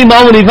کہتا ہے نہیں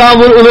امام حنیفہ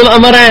اولو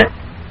الامر ہے،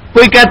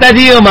 کوئی کہتا ہے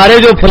جی ہمارے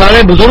جو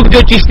فلانے بزرگ جو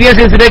چشتیہ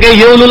سلسلے کے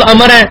یہ اولو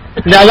الامر ہے،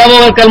 لہذا وہ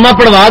اگر کلمہ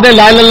پڑھوا دے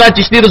لا الہ الا اللہ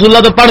چشتی رسول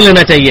اللہ تو پڑھ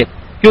لینا چاہیے،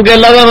 کیونکہ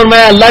اللہ کا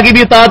فرمایا اللہ کی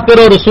بھی اطاعت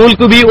کرو، رسول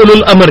کو بھی، اولو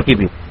الامر کی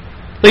بھی۔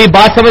 تو یہ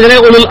بات سمجھ رہے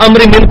ہیں اولو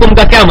الامر منکم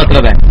کا کیا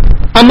مطلب ہے؟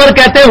 امر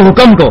کہتے ہیں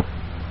حکم کو،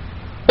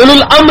 اولو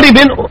الامر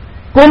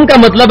منکم کا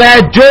مطلب ہے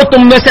جو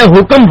تم میں سے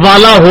حکم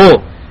والا ہو،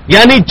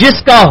 یعنی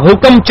جس کا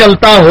حکم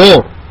چلتا ہو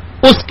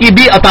اس کی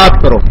بھی اطاعت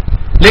کرو،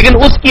 لیکن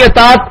اس کی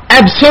اطاعت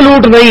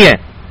ایبسولوٹ نہیں ہے۔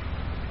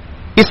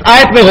 اس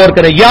آیت میں غور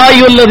کریں، یا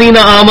ایھا الذین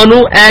آمنوا،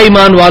 اے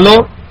ایمان والو،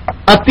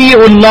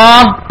 اطیعوا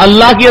اللہ،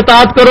 اللہ کی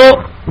اطاعت کرو،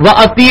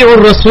 واطیعوا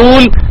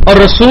الرسول، اور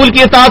رسول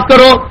کی اطاعت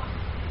کرو۔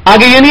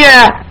 آگے یہ نہیں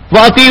آیا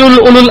واطیعوا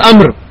اولو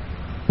الامر،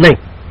 نہیں،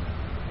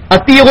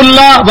 اطیعوا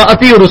اللہ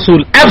واطیعوا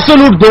الرسول،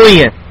 ایبسولوٹ دو ہی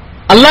ہیں،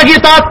 اللہ کی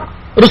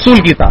اطاعت،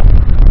 رسول کی اطاعت۔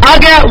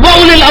 آگے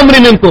واولی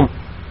الامر منکم،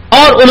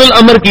 اور اولو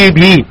الامر کی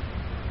بھی،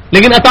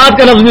 لیکن اطاعت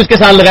کا لفظ بھی اس کے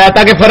ساتھ لگایا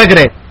تاکہ فرق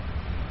رہے۔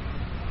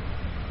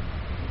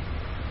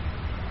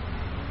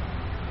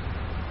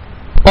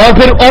 اور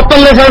پھر اوپن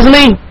لائسنس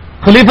نہیں،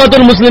 خلیفۃ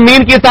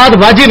المسلمین کی اطاعت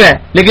واجب ہے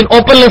لیکن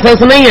اوپن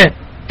لائسنس نہیں ہے،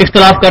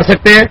 اختلاف کر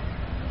سکتے ہیں۔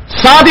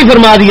 ساتھ ہی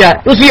فرما دیا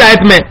اسی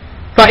آیت میں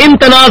فَإِن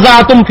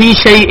تَنَازَعْتُمْ فِي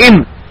شَيْءٍ،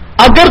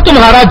 اگر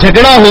تمہارا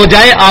جھگڑا ہو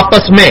جائے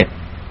آپس میں،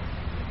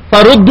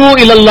 فَرُدُّوا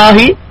إِلَى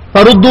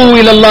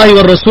اللَّهِ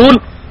وَالرَّسُولِ،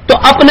 تو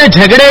اپنے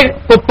جھگڑے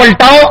کو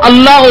پلٹاؤ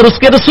اللہ اور اس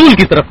کے رسول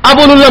کی طرف۔ اب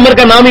اولو الامر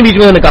کا نام ہی بیچ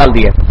میں نکال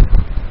دیا،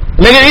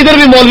 لیکن ادھر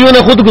بھی مولویوں نے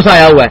خود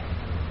گھسایا ہوا ہے،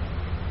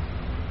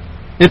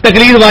 یہ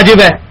تقلید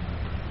واجب ہے،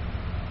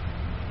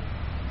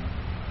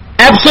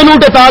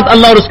 ایبسولوٹ اطاعت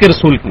اللہ اور اس کے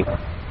رسول کی،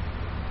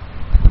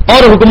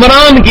 اور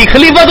حکمران کی،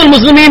 خلیفۃ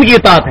المسلمین کی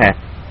اطاعت ہے،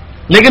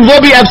 لیکن وہ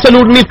بھی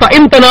ایبسولوٹ نہیں۔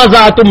 فَإِن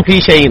تَنَازَعْتُمْ فِي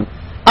شَيْءٍ،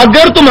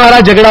 اگر تمہارا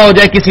جھگڑا ہو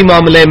جائے کسی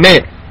معاملے میں،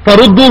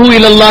 فَرُدُّوهُ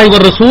إِلَى اللَّهِ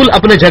وَالرَّسُولِ،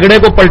 اپنے جھگڑے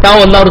کو پلٹاؤ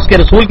اللہ اور اس کے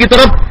رسول کی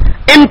طرف۔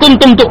 إِن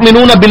كُنتُمْ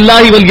تُؤْمِنُونَ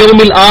بِاللَّهِ وَالْيَوْمِ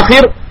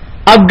الْآخِرِ،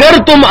 اگر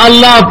تم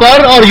اللہ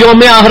پر اور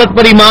یوم آخرت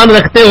پر ایمان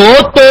رکھتے ہو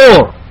تو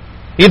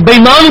یہ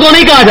بےمان کو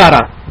نہیں کہا جا رہا.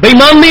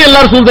 بےمان نہیں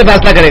اللہ رسول سے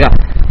فیصلہ کرے گا.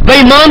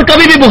 بےمان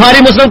کبھی بھی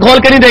بخاری مسلم کھول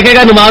کے نہیں دیکھے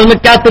گا نماز میں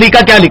کیا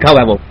طریقہ کیا لکھا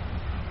ہوا ہے. وہ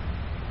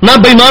نہ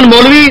بےمان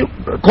مولوی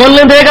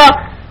کھولنے دے گا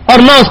اور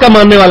نہ اس کا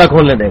ماننے والا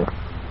کھولنے دے گا,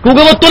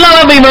 کیونکہ وہ تلا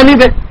ہوا بےمانی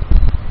پہ.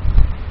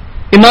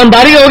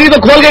 ایمانداری ہوگی تو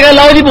کھول کے کہا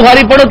لاؤ جی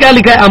بخاری پڑھو کیا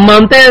لکھا ہے, ہم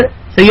مانتے ہیں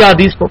صحیح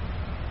حدیث کو.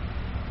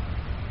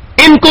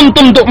 ان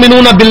کنتم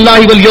تؤمنون باللہ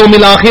والیوم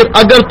الآخر,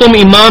 اگر تم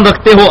ایمان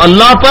رکھتے ہو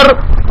اللہ پر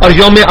اور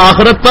یوم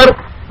آخرت پر,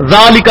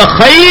 ذالک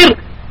خیر,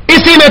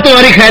 اسی میں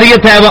تمہاری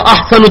خیریت ہے, وہ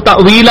احسن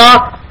تأویلا,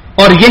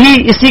 اور یہی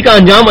اسی کا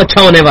انجام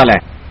اچھا ہونے والا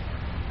ہے.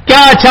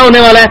 کیا اچھا ہونے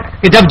والا ہے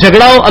کہ جب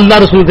جھگڑا ہو اللہ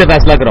رسول سے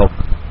فیصلہ کراؤ.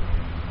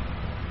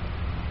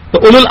 تو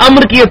اولو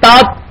الامر کی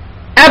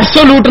اطاعت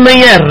ایبسولوٹ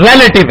نہیں ہے,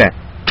 ریلیٹو ہے.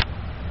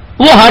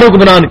 وہ ہر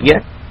حکمران کی ہے.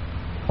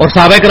 اور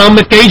صحابہ کرام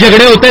میں کئی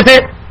جھگڑے ہوتے تھے,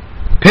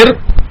 پھر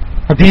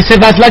حدیث سے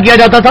فیصلہ کیا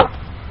جاتا تھا.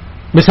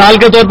 مثال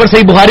کے طور پر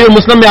صحیح بخاری اور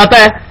مسلم میں آتا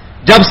ہے,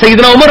 جب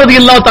سیدنا عمر رضی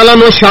اللہ تعالیٰ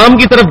عنہ شام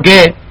کی طرف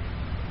گئے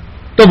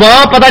تو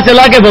وہاں پتا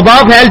چلا کہ وبا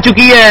پھیل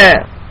چکی ہے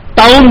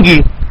طاعون کی.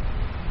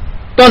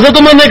 تو حضرت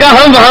عمر نے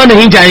کہا ہم وہاں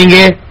نہیں جائیں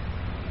گے.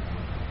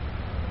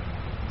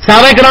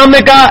 صحابہ کرام نے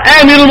کہا اے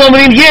امیر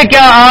المومنین یہ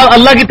کیا آپ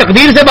اللہ کی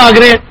تقدیر سے بھاگ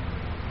رہے ہیں؟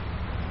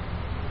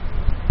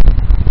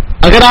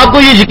 اگر آپ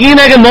کو یہ یقین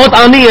ہے کہ موت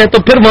آنی ہے تو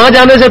پھر وہاں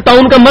جانے سے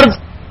طاعون کا مرض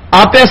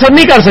آپ پہ اثر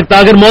نہیں کر سکتا.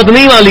 اگر موت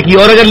نہیں وہاں لکھی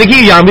اور اگر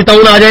لکھی یہاں بھی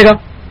طاعون آ جائے گا.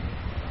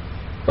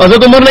 تو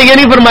حضرت عمر نے یہ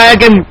نہیں فرمایا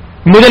کہ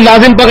مجھے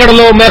لازم پکڑ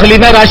لو, میں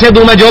خلیفہ راشد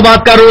ہوں, میں جو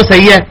بات کر رہا ہوں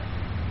صحیح ہے.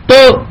 تو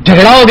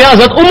جھگڑا ہو گیا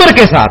حضرت عمر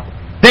کے ساتھ.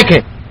 دیکھیں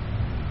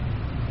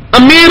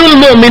امیر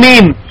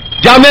المؤمنین,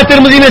 جامعہ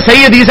ترمذی میں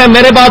صحیح حدیث ہے,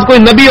 میرے بعد کوئی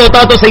نبی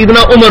ہوتا تو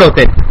سیدنا عمر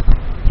ہوتے.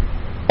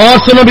 اور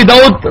سنن ابی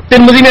داؤد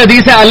ترمذی میں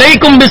حدیث ہے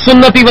علیکم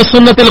بسنتی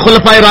وسنت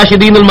الخلفاء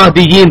الراشدین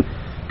المہدیین,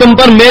 تم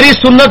پر میری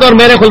سنت اور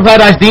میرے خلفاء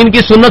راشدین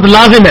کی سنت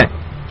لازم ہے.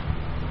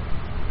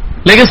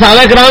 لیکن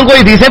صحابہ کرام کو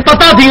حدیثیں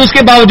پتہ تھی, اس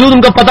کے باوجود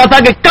ان کو پتا تھا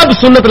کہ کب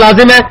سنت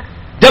لازم ہے,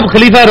 جب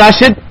خلیفہ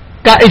راشد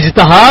کا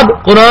اجتہاد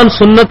قرآن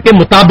سنت کے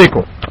مطابق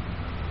ہو.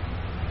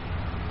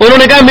 انہوں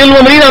نے کہا امیر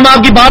المومنین ہم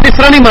آپ کی بات اس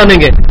طرح نہیں مانیں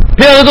گے.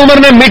 پھر حضرت عمر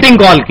نے میٹنگ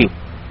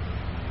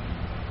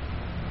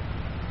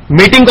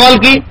کال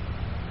کی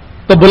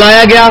تو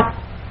بلایا گیا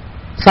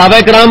صحابہ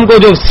کرام کو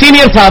جو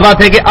سینئر صحابہ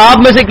تھے کہ آپ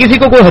میں سے کسی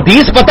کو کوئی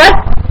حدیث پتہ ہے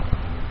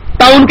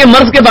طاعون کے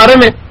مرض کے بارے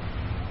میں.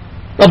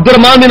 تو عبد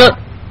الرحمن بن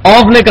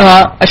عوف نے کہا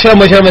اشرف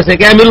مشرف میں سے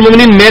کہ امیر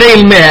المومنین میرے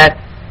علم میں ہے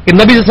کہ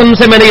نبی صلی اللہ علیہ وسلم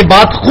سے میں نے یہ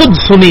بات خود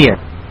سنی ہے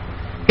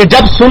کہ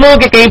جب سنو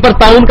کہ کہیں پر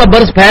طاعون کا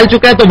مرض پھیل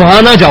چکا ہے تو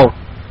وہاں نہ جاؤ,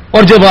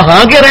 اور جو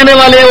وہاں کے رہنے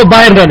والے ہیں وہ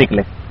باہر نہ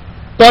نکلے.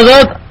 تو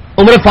حضرت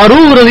عمر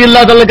فاروق رضی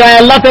اللہ تعالیٰ کا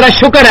اللہ تیرا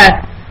شکر ہے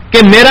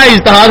کہ میرا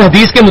اجتہاد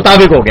حدیث کے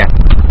مطابق ہو گیا,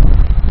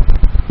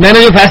 میں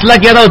نے جو فیصلہ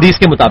کیا تھا حدیث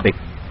کے مطابق.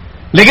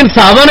 لیکن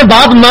صحابہ نے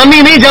بات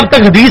مانی نہیں جب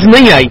تک حدیث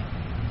نہیں آئی.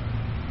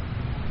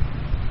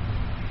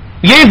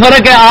 یہی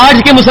فرق ہے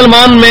آج کے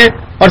مسلمان میں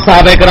اور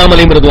صحابہ کرام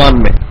علیہم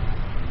رضوان میں.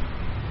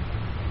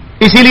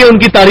 اسی لیے ان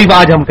کی تعریف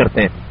آج ہم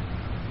کرتے ہیں.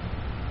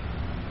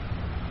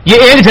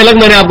 یہ ایک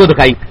جھلک میں نے آپ کو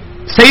دکھائی.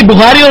 صحیح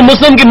بخاری اور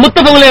مسلم کی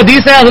متفق علیہ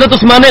حدیث ہے, حضرت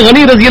عثمان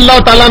غنی رضی اللہ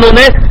تعالیٰ عنہ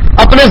نے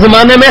اپنے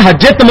زمانے میں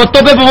حج تمتع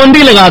پہ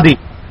پابندی لگا دی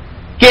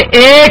کہ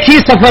ایک ہی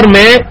سفر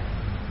میں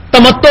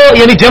تمتع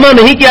یعنی جمع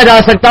نہیں کیا جا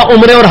سکتا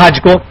عمرے اور حج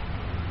کو.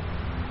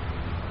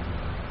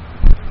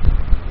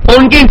 اور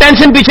ان کی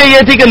انٹینشن پیچھے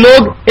یہ تھی کہ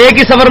لوگ ایک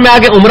ہی سفر میں آ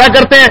کے عمرہ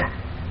کرتے ہیں,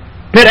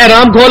 پھر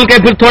احرام کھول کے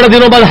پھر تھوڑے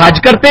دنوں بعد حج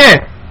کرتے ہیں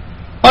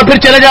اور پھر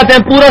چلے جاتے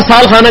ہیں. پورا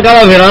سال خانہ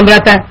کعبہ ویران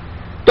رہتا ہے.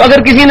 تو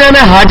اگر کسی نے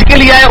آنا حج کے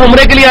لیے آیا,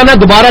 عمرے کے لیے آنا,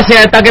 دوبارہ سے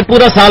آیا تاکہ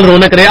پورا سال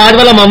رونق رہے. آج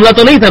والا معاملہ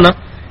تو نہیں تھا نا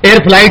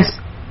ایئر فلائٹس,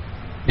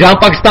 جہاں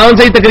پاکستان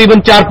سے ہی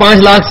تقریباً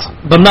 4-5 لاکھ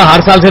بندہ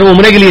ہر سال صرف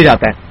عمرے کے لیے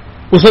جاتا ہے.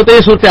 اس وقت یہ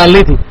صورتحال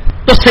نہیں تھی.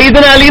 تو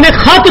سیدنا علی نے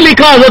خط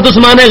لکھا حضرت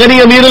عثمان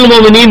غنی امیر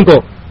المومنین کو.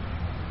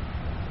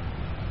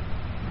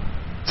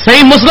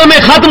 صحیح مسلم میں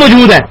خط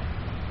موجود ہے,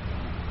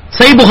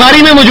 صحیح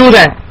بخاری میں موجود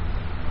ہے,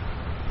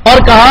 اور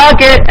کہا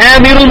کہ اے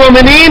امیر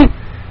المومنین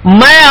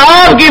میں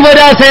آپ کی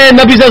وجہ سے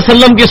نبی صلی اللہ علیہ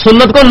وسلم کی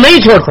سنت کو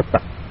نہیں چھوڑ سکتا,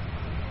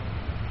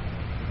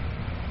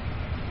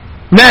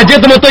 میں حج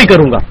تمتع ہی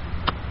کروں گا.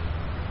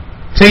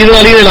 سیدنا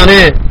علی نے لانے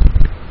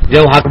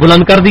جو حق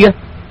بلند کر دیا,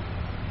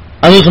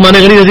 حضرت عثمان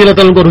غنی رضی اللہ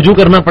تعالیٰ کو رجوع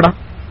کرنا پڑا.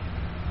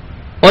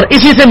 اور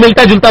اسی سے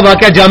ملتا جلتا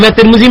واقعہ جامعہ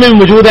ترمذی میں بھی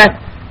موجود ہے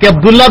کہ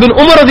عبداللہ بن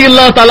عمر رضی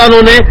اللہ تعالیٰ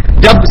عنہ نے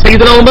جب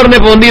سیدنا عمر نے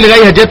پابندی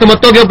لگائی حج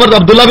تمتع کے اوپر, تو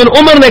عبداللہ بن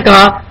عمر نے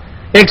کہا,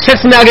 ایک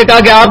شخص نے آگے کہا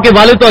کہ آپ کے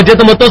والد تو حج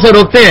تمتع سے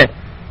روکتے ہیں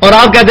اور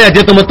آپ کہتے ہیں حج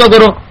تمتع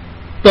کرو.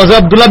 تو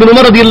حضرت عبداللہ بن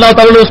عمر رضی اللہ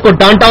تعالیٰ نے اس کو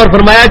ڈانٹا اور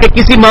فرمایا کہ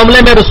کسی معاملے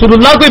میں رسول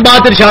اللہ کوئی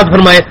بات ارشاد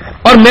فرمائے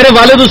اور میرے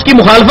والد اس کی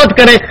مخالفت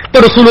کریں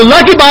تو رسول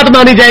اللہ کی بات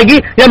مانی جائے گی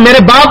یا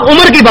میرے باپ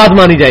عمر کی بات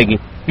مانی جائے گی؟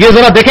 یہ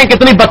ذرا دیکھیں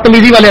کتنی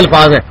بدتمیزی والے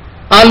الفاظ ہیں.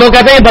 آج لوگ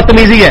کہتے ہیں یہ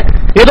بدتمیزی ہے,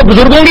 یہ تو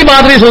بزرگوں کی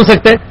بات نہیں سن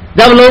سکتے.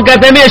 جب لوگ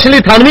کہتے ہیں اشلی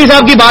تھانوی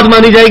صاحب کی بات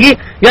مانی جائے گی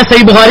یا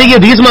صحیح بخاری کی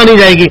حدیث مانی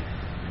جائے گی,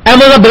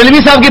 احمد بریلوی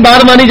صاحب کی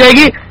بات مانی جائے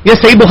گی یا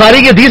صحیح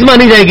بخاری کی حدیث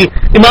مانی جائے گی,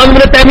 امام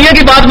ابن تیمیہ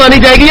کی بات مانی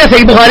جائے گی یا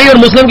صحیح بخاری اور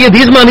مسلم کی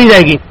حدیث مانی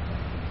جائے گی,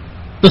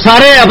 تو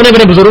سارے اپنے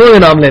اپنے بزرگوں کے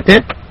نام لیتے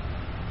ہیں,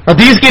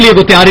 حدیث کے لیے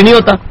کوئی تیار ہی نہیں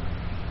ہوتا.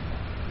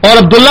 اور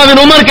عبداللہ بن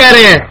عمر کہہ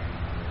رہے ہیں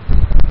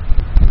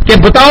کہ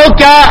بتاؤ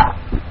کیا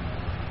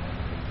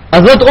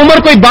حضرت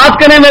عمر کوئی بات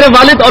کرے میرے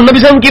والد اور نبی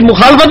صلی اللہ علیہ وسلم کی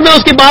مخالفت میں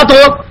اس کی بات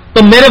ہو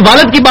تو میرے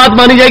والد کی بات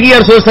مانی جائے گی یا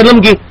رسول صلی اللہ علیہ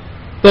وسلم کی؟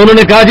 تو انہوں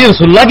نے کہا جی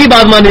رسول اللہ کی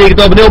بات مانی جائے گی.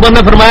 تو اپنے عمر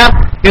نے فرمایا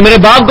کہ میرے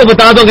باپ کو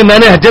بتا دو کہ میں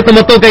نے حج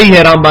تمتع کا ہی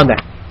احرام باندھا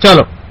ہے.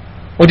 چلو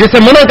وہ جس سے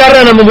منع کر رہے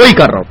ہیں نا میں وہی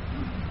کر رہا ہوں,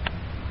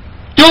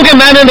 کیونکہ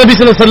میں نے نبی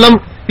صلی اللہ علیہ وسلم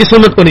کی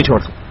سنت کو نہیں چھوڑ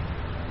سکتا.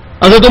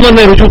 حضرت عمر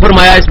نے رجوع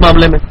فرمایا اس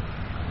معاملے میں.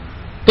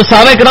 تو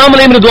صحابہ کرام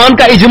علیہم رضوان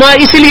کا اجماع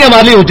اسی لیے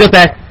ہماری حجت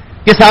ہے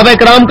کہ صحابہ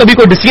کرام کبھی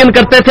کوئی ڈیسیژن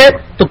کرتے تھے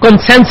تو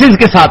کنسنسس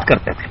کے ساتھ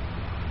کرتے تھے,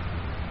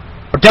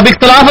 اور جب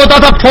اختلاف ہوتا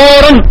تھا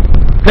فوراً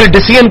پھر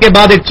ڈیسیژن کے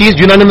بعد ایک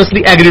چیز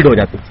یونانیمسلی ایگریڈ ہو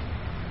جاتی تھی.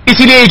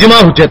 اسی لیے اجماع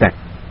حجت ہے,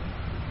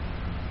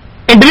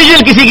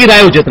 انڈیویجل کسی کی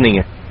رائے حجت نہیں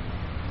ہے,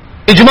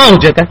 اجماع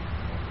حجت ہے.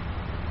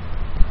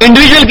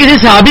 انڈیویجل کسی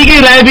صحابی کی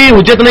رائے بھی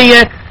حجت نہیں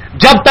ہے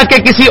جب تک کہ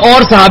کسی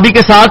اور صحابی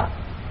کے ساتھ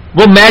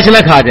وہ میچ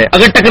نہ کھا جائے.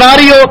 اگر ٹکرا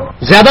رہی ہو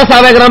زیادہ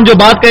صحابہ کرام جو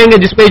بات کہیں گے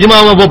جس پہ اجماع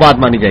ہوا وہ بات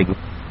مانی جائے گی.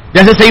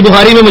 جیسے صحیح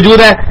بخاری میں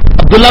موجود ہے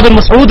عبداللہ بن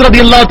مسعود رضی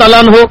اللہ تعالیٰ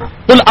عنہ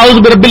قل اعوذ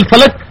برب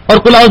الفلق اور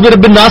قل اعوذ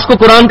برب الناس کو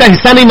قرآن کا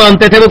حصہ نہیں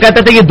مانتے تھے, وہ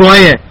کہتے تھے یہ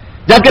دعائیں ہیں,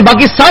 جبکہ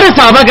باقی سارے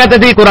صحابہ کہتے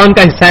تھے یہ قرآن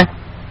کا حصہ ہے.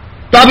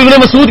 تو اب ابن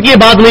مسعود کی یہ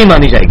بات نہیں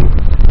مانی جائے گی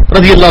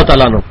رضی اللہ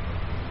تعالیٰ عنہ,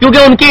 کیونکہ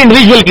ان کی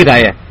انڈیویجول کی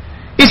رائے ہے.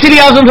 اسی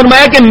لیے آپ نے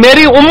فرمایا کہ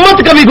میری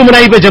امت کبھی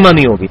گمراہی پہ جمع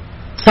نہیں ہوگی.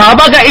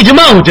 صحابہ کا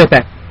اجماع حجت ہے,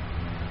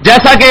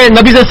 جیسا کہ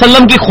نبی صلی اللہ علیہ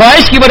وسلم کی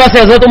خواہش کی وجہ سے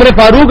حضرت عمر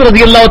فاروق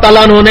رضی اللہ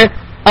تعالیٰ عنہ نے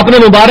اپنے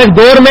مبارک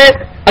دور میں,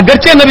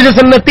 اگرچہ نبی صلی اللہ علیہ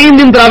وسلم نے 3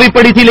 دن تراویح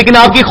پڑھی تھی لیکن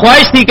آپ کی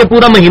خواہش تھی کہ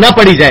پورا مہینہ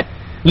پڑھی جائے,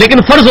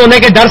 لیکن فرض ہونے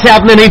کے ڈر سے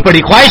آپ نے نہیں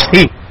پڑھی, خواہش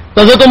تھی.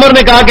 تو حضرت عمر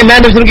نے کہا کہ میں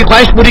نبی صلی اللہ علیہ وسلم کی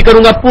خواہش پوری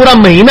کروں گا پورا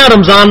مہینہ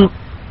رمضان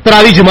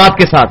تراویح جماعت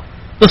کے ساتھ.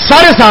 تو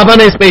سارے صحابہ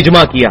نے اس پہ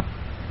اجماع کیا,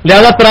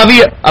 لہذا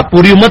تراویح اب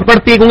پوری امت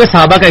پڑھتی ہے کیونکہ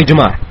صحابہ کا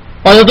اجماع ہے.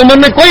 اور حضرت عمر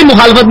نے کوئی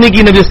مخالفت نہیں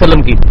کی نبی صلی اللہ علیہ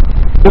وسلم کی,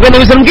 کیونکہ نبی صلی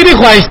اللہ علیہ وسلم کی بھی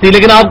خواہش تھی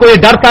لیکن آپ کو یہ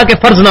ڈر تھا کہ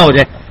فرض نہ ہو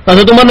جائے. تو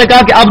حضرت عمر نے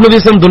کہا کہ اب نبی صلی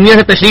اللہ علیہ وسلم دنیا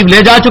سے تشریف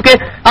لے جا چکے,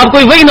 اب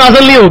کوئی وہی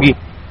نازل نہیں ہوگی,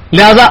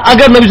 لہذا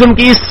اگر نبی صلی اللہ علیہ وسلم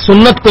کی اس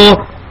سنت کو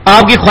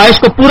آپ کی خواہش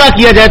کو پورا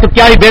کیا جائے تو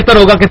کیا ہی بہتر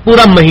ہوگا کہ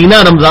پورا مہینہ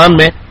رمضان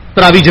میں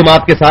تراویح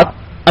جماعت کے ساتھ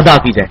ادا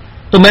کی جائے.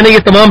 تو میں نے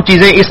یہ تمام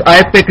چیزیں اس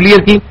آیت پہ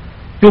کلیئر کی,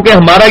 کیونکہ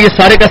ہمارا یہ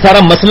سارے کا سارا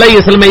مسئلہ ہی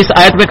اصل میں اس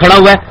آیت پہ کھڑا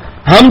ہوا ہے.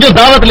 ہم جو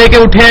دعوت لے کے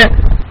اٹھے ہیں,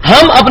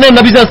 ہم اپنے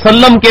نبی صلی اللہ علیہ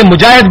وسلم کے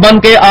مجاہد بن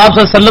کے آپ صلی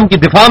اللہ علیہ وسلم کی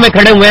دفاع میں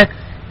کھڑے ہوئے ہیں.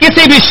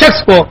 کسی بھی شخص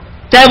کو,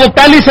 چاہے وہ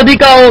پہلی صدی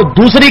کا ہو,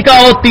 دوسری کا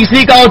ہو,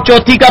 تیسری کا ہو,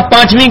 چوتھی کا,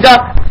 5ویں کا,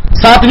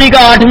 7ویں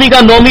کا, 8ویں کا,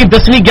 9ویں,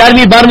 10ویں,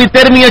 11ویں, 12ویں,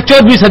 13ویں یا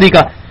 14ویں صدی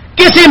کا,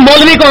 کسی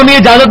مولوی کو ہم یہ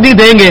اجازت نہیں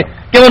دیں گے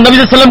کہ وہ نبی صلی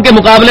اللہ علیہ وسلم کے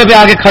مقابلے پہ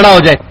آگے کھڑا ہو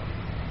جائے.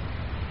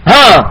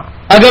 ہاں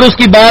اگر اس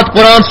کی بات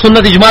قرآن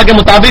سنت اجماع کے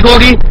مطابق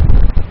ہوگی,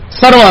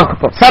 سر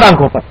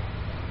آنکھوں پر,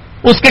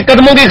 اس کے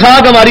قدموں کی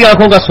خاک ہماری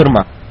آنکھوں کا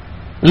سرما.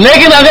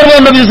 لیکن اگر وہ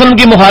نبی صلی اللہ علیہ وسلم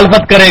کی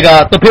مخالفت کرے گا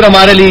تو پھر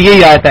ہمارے لیے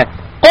یہی آیت ہے,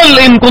 قل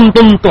ان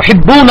کنتم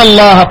تحبون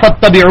اللہ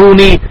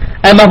فاتبعونی,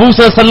 اے محبوب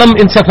صلی اللہ علیہ وسلم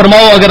ان سے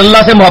فرماؤ اگر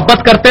اللہ سے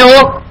محبت کرتے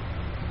ہو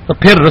تو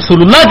پھر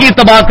رسول اللہ کی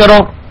اتباع کرو.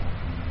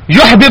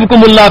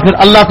 یحببکم اللہ, پھر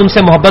اللہ تم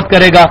سے محبت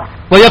کرے گا.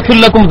 ویغفر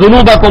لکم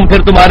ذنوبکم,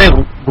 پھر تمہارے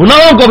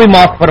گناہوں کو بھی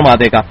معاف فرما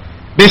دے گا,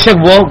 بے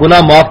شک وہ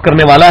گناہ معاف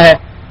کرنے والا ہے.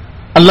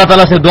 اللہ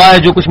تعالیٰ سے دعا ہے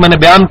جو کچھ میں نے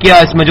بیان کیا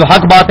اس میں جو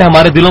حق بات ہے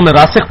ہمارے دلوں میں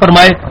راسخ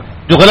فرمائے,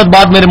 جو غلط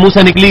بات میرے منہ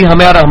سے نکلی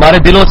ہمیں اور ہمارے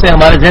دلوں سے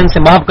ہمارے ذہن سے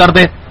محف کر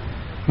دے.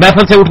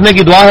 محفل سے اٹھنے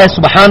کی دعا ہے,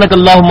 سبحانک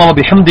اللہم و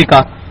بحمدک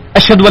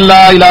اشہد ان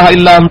لا الہ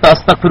الا انت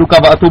استغفرک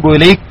و اتوب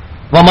الیک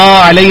وما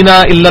علینا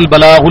الا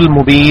البلاغ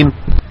المبین.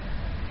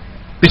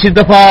 پچھلی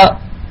دفعہ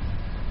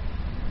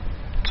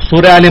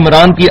سورہ آل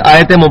عمران کی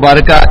آیت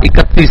مبارکہ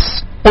 31,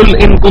 قل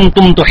ان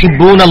کنتم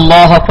تحبون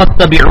اللہ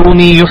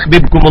فاتبعونی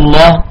یحببکم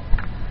اللہ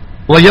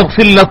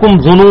ویغفر لکم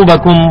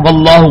ذنوبکم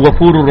واللہ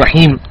غفور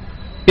الرحیم.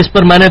 اس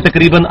پر میں نے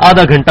تقریباً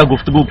آدھا گھنٹہ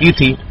گفتگو کی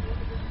تھی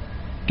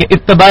کہ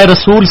اتباع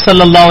رسول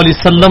صلی اللہ علیہ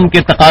وسلم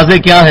کے تقاضے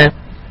کیا ہیں,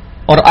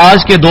 اور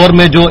آج کے دور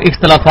میں جو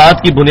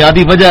اختلافات کی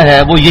بنیادی وجہ ہے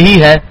وہ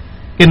یہی ہے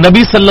کہ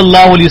نبی صلی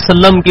اللہ علیہ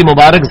وسلم کی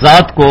مبارک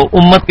ذات کو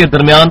امت کے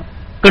درمیان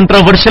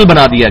کنٹروورشل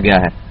بنا دیا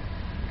گیا ہے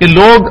کہ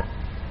لوگ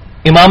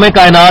امام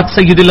کائنات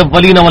سید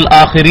الاولین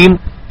والآخرین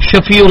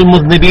شفیع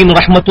المذنبین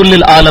رحمت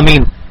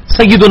للعالمین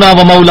سیدنا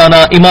و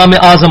مولانا امام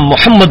اعظم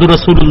محمد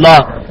رسول اللہ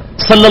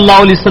صلی اللہ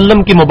علیہ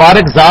وسلم کی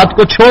مبارک ذات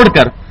کو چھوڑ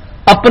کر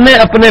اپنے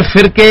اپنے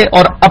فرقے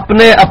اور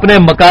اپنے اپنے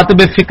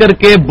مکاتب فکر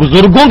کے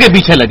بزرگوں کے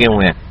پیچھے لگے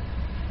ہوئے ہیں.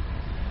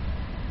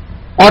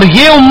 اور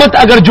یہ امت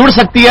اگر جڑ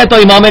سکتی ہے تو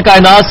امام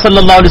کائنات صلی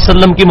اللہ علیہ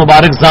وسلم کی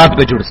مبارک ذات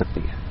پہ جڑ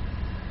سکتی ہے.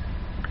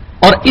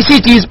 اور اسی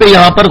چیز پہ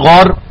یہاں پر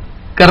غور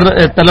کر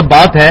طلب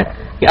بات ہے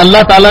کہ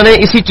اللہ تعالیٰ نے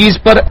اسی چیز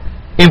پر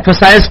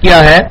ایمفسائز کیا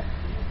ہے,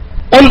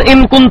 قل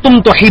ان کنتم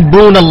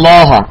تحبون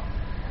اللہ,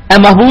 اے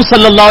محبوب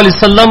صلی اللہ علیہ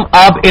وسلم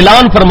آپ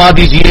اعلان فرما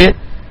دیجئے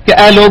کہ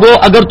اے لوگوں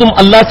اگر تم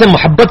اللہ سے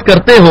محبت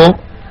کرتے ہو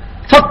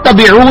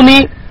فاتبعونی,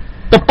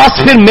 تو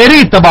پس پھر میری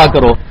اتباع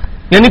کرو.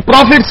 یعنی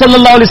پروفٹ صلی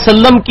اللہ علیہ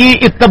وسلم کی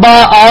اتباع,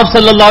 آپ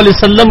صلی اللہ علیہ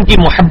وسلم کی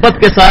محبت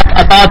کے ساتھ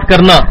اطاعت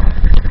کرنا,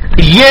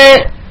 یہ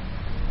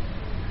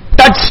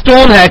ٹچ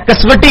سٹون ہے,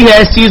 کسوٹی ہے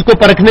اس چیز کو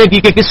پرکھنے کی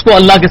کہ کس کو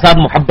اللہ کے ساتھ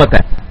محبت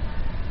ہے.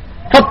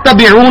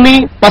 فاتبعونی,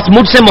 پس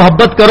مجھ سے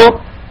محبت کرو.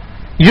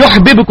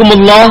 युहब्बिबकुम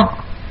अल्लाह,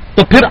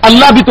 तो फिर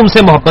अल्लाह भी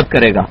तुमसे मोहब्बत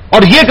करेगा।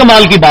 और ये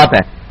कमाल की बात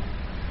है।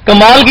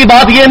 कमाल की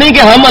बात यह नहीं कि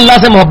हम अल्लाह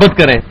से मोहब्बत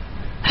करें,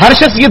 हर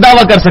शख्स ये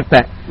दावा कर सकता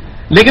है,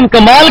 लेकिन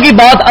कमाल की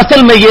बात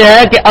असल में यह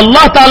है कि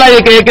अल्लाह ताला ये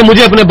कहे कि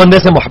मुझे अपने बंदे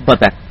से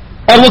मोहब्बत है।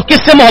 और वो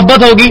किससे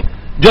मोहब्बत होगी?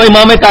 जो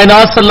इमाम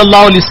कायनात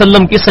सल्लल्लाहु अलैहि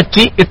वसल्लम की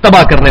सच्ची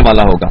इत्तबा करने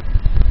वाला होगा।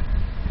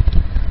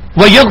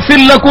 वह यगफिर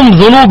लकुम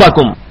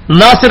ज़ुनूबकुम,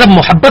 ना सिर्फ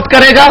मोहब्बत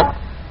करेगा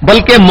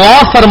बल्कि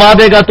मुआफ फरमा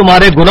देगा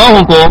तुम्हारे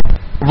गुनाहों को।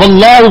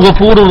 वल्लाहु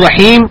गफूरुर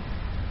रहीम,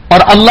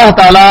 और अल्लाह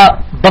ताला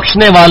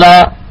बख्शने वाला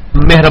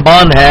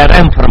मेहरबान है,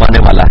 रहम फरमाने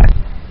वाला है।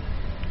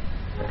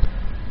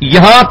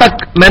 यहां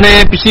तक मैंने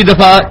पिछली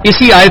दफा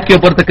इसी आयत के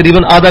ऊपर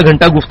तकरीबन आधा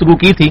घंटा गुफ्तगू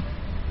की थी,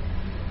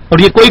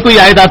 और ये कोई कोई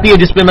आयत आती है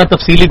जिसपे मैं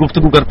तफसीली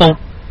गुफ्तगू करता हूं,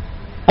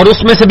 और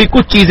उसमें से भी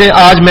कुछ चीजें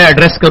आज मैं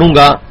एड्रेस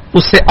करूंगा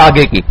उससे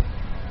आगे की।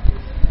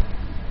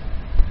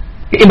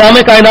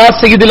 इमाम कायनात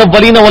सय्यदुल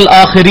अव्वलीन वल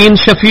आखिरीन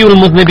शफीउल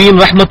मुज़निबीन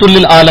रहमतुल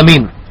लिल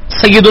आलमीन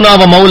सय्यदुना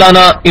व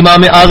मौलाना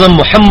इमाम आज़म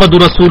मुहम्मद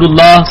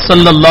रसूलुल्लाह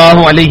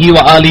सल्लल्लाहु अलैहि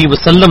व आलिहि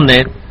वसल्लम ने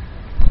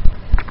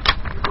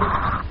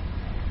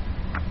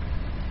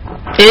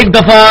एक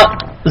दफा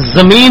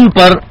जमीन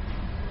पर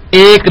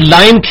एक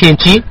लाइन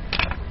खींची,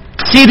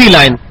 सीधी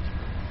लाइन,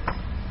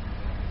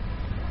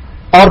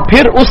 और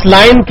फिर उस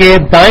लाइन के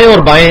दाएं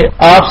और बाएं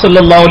आप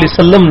सल्लल्लाहु अलैहि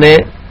वसल्लम ने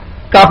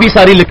काफी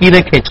सारी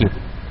लकीरें खींची।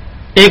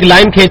 एक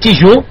लाइन खींची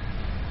यूं,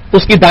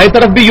 उसकी दाएं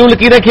तरफ भी यूं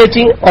लकीरें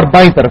खींची और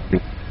बाईं तरफ भी,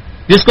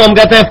 जिसको हम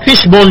कहते हैं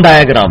फिश बोन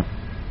डायग्राम।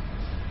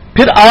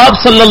 फिर आप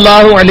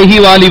सल्लल्लाहु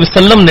अलैहि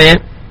वसल्लम ने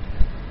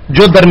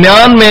जो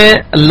दरमियान में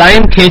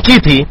लाइन खींची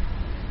थी,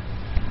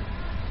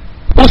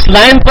 उस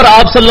लाइन पर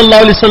आप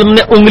सल्लल्लाहु अलैहि वसल्लम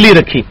ने उंगली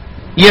रखी।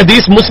 यह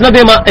हदीस मुस्नद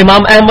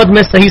इमाम अहमद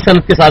में सही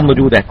सनद के साथ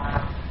मौजूद है।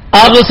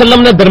 आप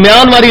वसल्लम ने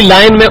दरमियान वाली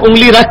लाइन में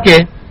उंगली रख के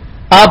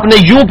आपने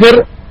यूं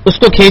फिर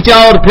उसको खींचा,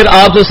 और फिर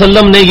आप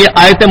वसल्लम ने यह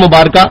आयत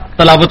मुबारका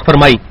तलावत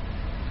फरमाई,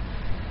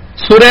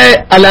 सूरह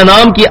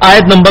अल-अनाम की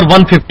आयत नंबर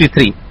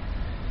 153,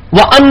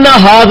 व अन्ना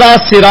हाज़ा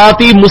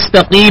सिराती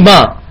मुस्तकीमा,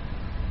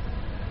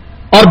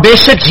 और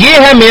बेशक ये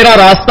है मेरा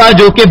रास्ता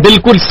जो कि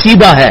बिल्कुल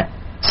सीधा है,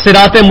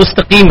 सिराते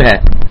मुस्तकीम है।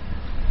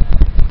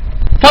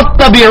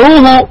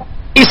 फत्तबिऊहु,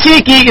 इसी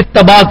की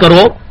इत्तबा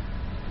करो।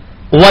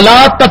 वला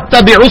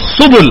तत्तबिउस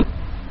सुबुल,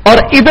 और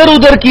इधर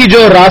उधर की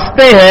जो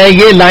रास्ते हैं,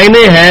 ये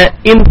लाइनें हैं,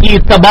 इनकी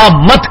इत्तबा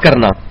मत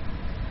करना।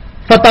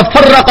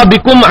 फतफर्रक़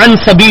बिकुम अन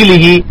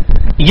सबीलिही,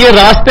 ये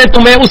रास्ते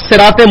तुम्हें उस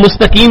सिराते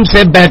मुस्तकीम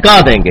से बहका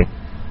देंगे,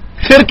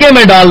 फिरके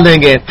में डाल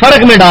देंगे,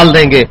 फर्क में डाल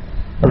देंगे।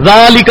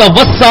 ज़ालिका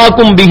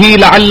वस्साकुम बिही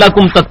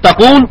लअल्लकुम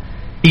तत्तकून,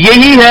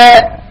 यही है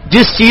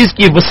जिस चीज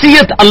की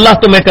वसीयत अल्लाह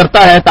तुम्हें करता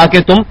है ताकि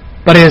तुम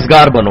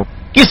परहेजगार बनो।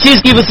 किस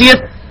चीज की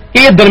वसीयत? कि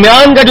ये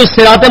दरमियान का जो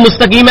सिराते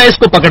मुस्तकीम है,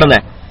 इसको पकड़ना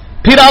है।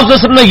 फिर आप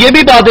ने यह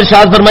भी बात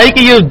इरशाद फरमाई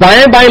कि ये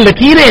दाएं बाएं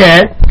लकीरें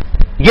हैं,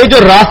 ये जो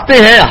रास्ते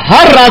हैं,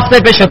 हर रास्ते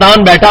पे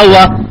शैतान बैठा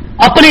हुआ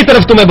अपनी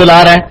तरफ तुम्हें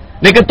बुला रहा है,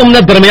 लेकिन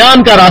तुमने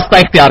दरमियान का रास्ता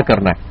इख्तियार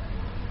करना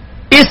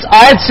है। इस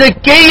आयत से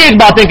कई एक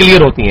बातें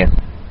क्लियर होती हैं।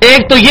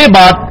 एक तो यह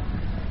बात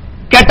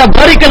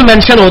कैटेगोरिकल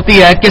मेंशन होती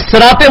है कि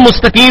सिराते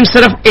मुस्तकीम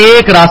सिर्फ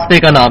एक रास्ते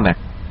का नाम है,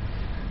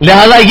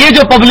 लिहाजा ये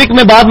जो पब्लिक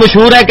में बात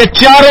मशहूर है कि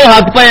चारों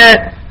हक पे हैं,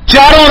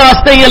 चारों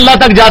रास्ते ही अल्लाह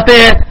तक जाते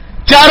हैं,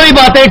 चारों ही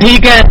बातें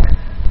ठीक है,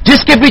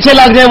 जिसके पीछे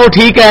लग जाए वो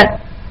ठीक है,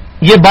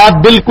 यह बात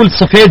बिल्कुल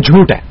सफेद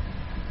झूठ है।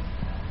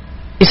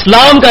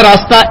 इस्लाम का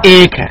रास्ता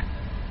एक है।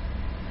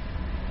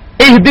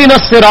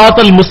 इहदिनस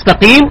सिरातल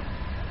मुस्तकीम,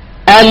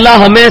 ऐ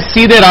अल्लाह हमें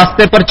सीधे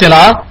रास्ते पर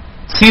चला,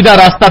 सीधा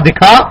रास्ता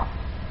दिखा।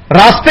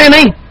 रास्ते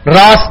नहीं,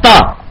 रास्ता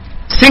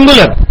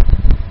सिंगुलर।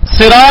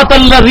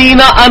 सिरातल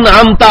लज़ीना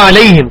अनअमता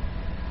अलैहिम,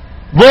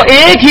 वो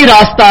एक ही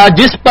रास्ता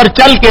जिस पर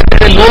चल के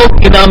तेरे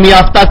लोग इनाम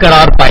याफ्ता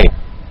करार पाए।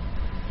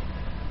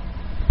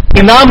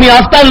 इनाम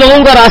याफ्ता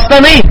लोगों का रास्ता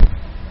नहीं,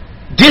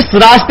 जिस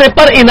रास्ते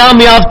पर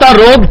इनाम याफ्ता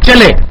लोग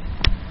चले,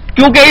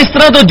 क्योंकि इस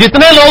तरह तो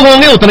जितने लोग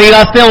होंगे उतने ही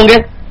रास्ते होंगे।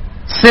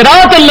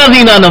 सिरात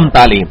अल्लज़ीना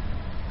अनअमता अलैहिम,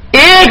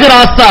 एक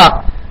रास्ता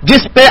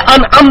जिस पे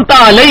अनअमता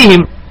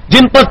अलैहिम,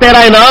 जिन पर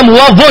तेरा इनाम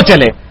हुआ वो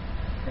चले।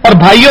 और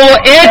भाइयों, वो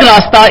एक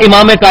रास्ता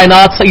इमाम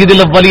कायनात सय्यदुल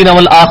अव्वलीन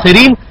वल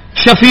आखिरीन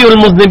शफीउल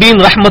मुज़निबीन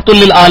रहमतुल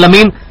लिल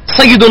आलमीन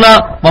सय्यदुना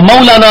व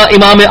मौलाना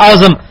इमाम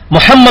आज़म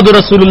मुहम्मद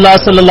रसूलुल्लाह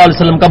सल्लल्लाहु अलैहि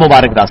वसल्लम का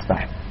मुबारक रास्ता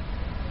है।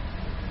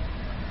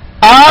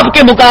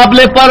 आपके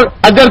मुकाबले पर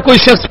अगर कोई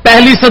शख्स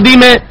पहली सदी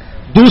में,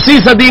 दूसरी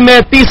सदी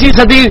में, तीसरी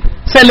सदी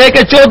से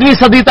लेकर 14वीं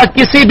सदी तक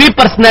किसी भी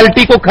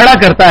पर्सनैलिटी को खड़ा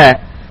करता है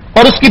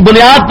और उसकी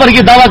बुनियाद पर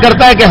यह दावा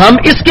करता है कि हम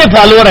इसके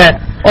फॉलोअर हैं,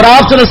 और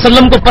आप सल्लल्लाहु अलैहि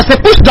वसल्लम को पसे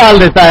पुश डाल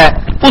देता है,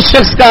 उस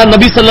शख्स का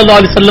नबी सल्लल्लाहु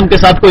अलैहि वसल्लम के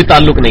साथ कोई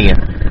ताल्लुक नहीं है।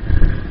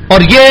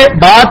 और यह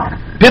बात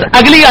फिर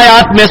अगली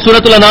आयत में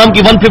सूरह अनाम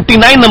की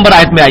 159 नंबर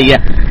आयत में आई है,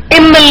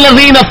 इन्नल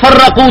लज़ीना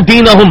फर्रक़ू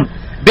दीनहुम,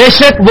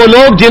 बेशक वो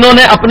लोग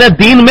जिन्होंने अपने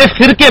दीन में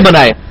फिरके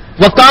बनाए,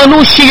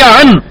 वकानू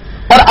शियाअन,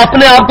 और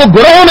अपने आप को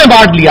गुरोहों में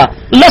बांट लिया,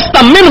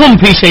 लस्त मिनहुम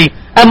फी शै,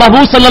 ऐ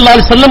महबूब सल्लल्लाहु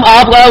अलैहि वसल्लम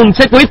आपका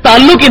उनसे कोई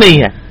ताल्लुक ही नहीं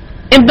है।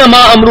 इन्नमा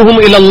अमरुहुम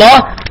इलल्लाह,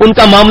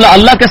 उनका मामला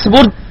अल्लाह के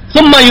सुपुर्द,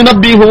 सुम्मा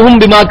युनब्बिहुहुम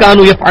बिमा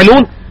कानू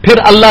यफ़अलून, फिर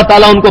अल्लाह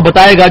ताला उनको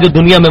बताएगा जो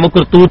दुनिया में वो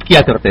करतूत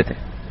किया करते थे।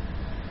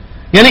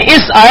 یعنی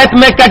اس آیت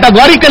میں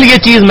کیٹاگوریکل یہ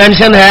چیز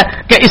مینشن ہے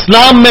کہ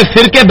اسلام میں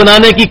فرقے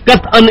بنانے کی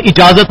قطعاً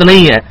اجازت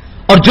نہیں ہے،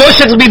 اور جو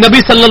شخص بھی نبی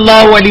صلی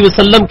اللہ علیہ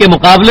وسلم کے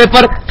مقابلے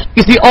پر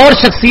کسی اور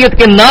شخصیت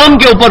کے نام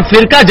کے اوپر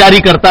فرقہ جاری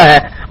کرتا ہے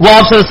وہ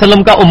آپ صلی اللہ علیہ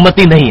وسلم کا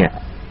امتی نہیں ہے۔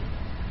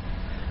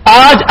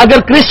 آج اگر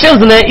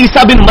کرسچنز نے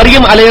عیسیٰ بن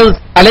مریم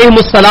علیہ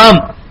السلام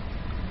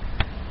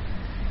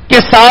کے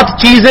ساتھ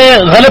چیزیں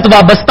غلط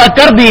وابستہ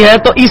کر دی ہیں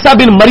تو عیسیٰ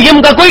بن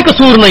مریم کا کوئی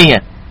قصور نہیں ہے،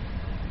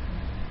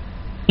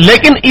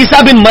 لیکن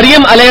عیسیٰ بن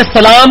مریم علیہ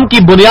السلام کی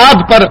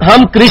بنیاد پر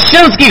ہم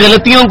کرسچنز کی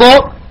غلطیوں کو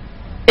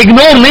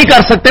اگنور نہیں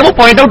کر سکتے، وہ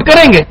پوائنٹ آؤٹ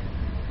کریں گے۔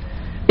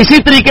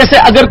 اسی طریقے سے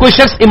اگر کوئی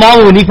شخص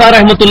امام حنیفہ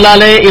رحمۃ اللہ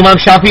علیہ، امام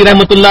شافعی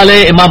رحمۃ اللہ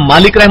علیہ، امام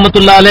مالک رحمۃ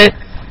اللہ علیہ،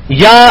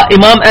 یا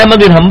امام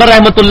احمد بن حنبل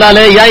رحمۃ اللہ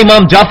علیہ، یا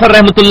امام جعفر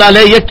رحمۃ اللہ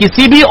علیہ، یا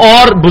کسی بھی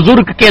اور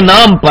بزرگ کے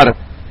نام پر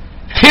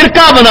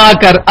فرقہ بنا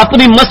کر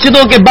اپنی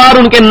مسجدوں کے باہر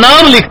ان کے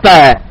نام لکھتا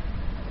ہے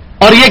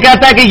اور یہ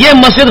کہتا ہے کہ یہ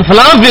مسجد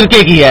فلاں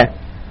فرقے کی ہے،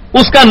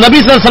 اس کا نبی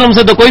صلی اللہ علیہ وسلم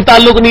سے تو کوئی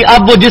تعلق نہیں،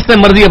 اب وہ جس سے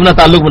مرضی اپنا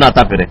تعلق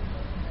بناتا پھرے،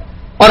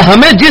 اور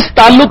ہمیں جس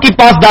تعلق کی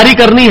پاسداری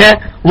کرنی ہے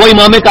وہ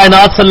امام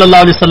کائنات صلی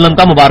اللہ علیہ وسلم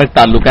کا مبارک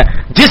تعلق ہے،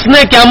 جس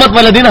نے قیامت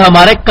والے دن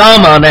ہمارے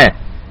کام آنا ہے،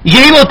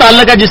 یہی وہ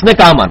تعلق ہے جس نے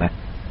کام آنا ہے۔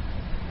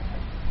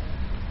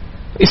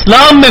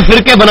 اسلام میں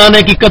فرقے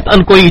بنانے کی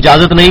قطعاً کوئی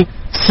اجازت نہیں،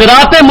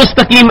 صراط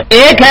مستقیم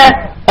ایک ہے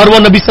اور وہ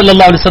نبی صلی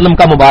اللہ علیہ وسلم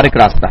کا مبارک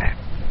راستہ ہے۔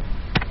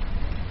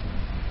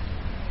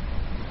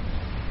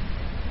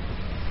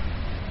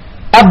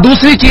 اب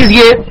دوسری چیز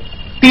یہ،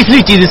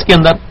 تیسری چیز اس کے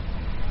اندر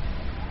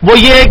وہ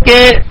یہ کہ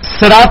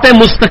صراط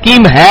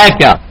مستقیم ہے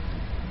کیا؟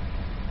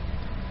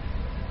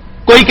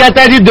 کوئی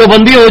کہتا ہے جی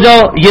دیوبندی ہو جاؤ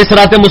یہ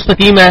صراط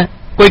مستقیم ہے،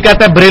 کوئی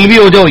کہتا ہے بریلوی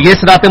ہو جاؤ یہ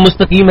صراط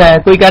مستقیم ہے،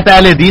 کوئی کہتا ہے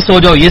اہل حدیث ہو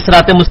جاؤ یہ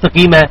صراط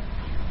مستقیم ہے،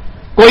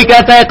 کوئی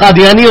کہتا ہے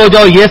قادیانی ہو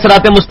جاؤ یہ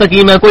صراط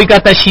مستقیم ہے، کوئی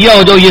کہتا ہے شیعہ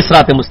ہو جاؤ یہ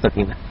صراط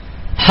مستقیم ہے۔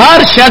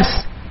 ہر شخص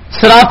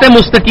صراط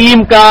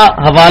مستقیم کا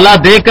حوالہ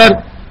دے کر،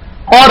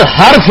 اور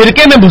ہر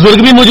فرقے میں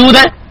بزرگ بھی موجود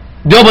ہیں،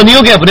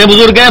 دیوبندیوں کے اپنے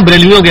بزرگ ہیں،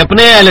 بریلویوں کے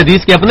اپنے ہیں، اہل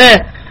حدیث کے اپنے ہیں،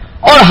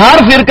 اور ہر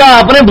فرقہ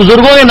اپنے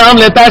بزرگوں کے نام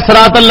لیتا ہے،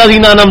 صراط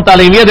الذین انعمت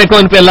علیہم، یہ دیکھو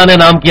ان پہ اللہ نے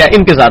نام کیا،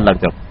 ان کے ساتھ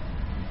لگ جاؤ۔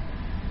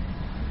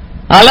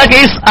 حالانکہ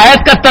اس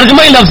آیت کا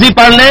ترجمہ ہی لفظی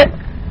پڑھ لیں،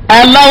 اے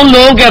اللہ ان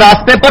لوگوں کے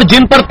راستے پر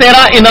جن پر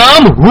تیرا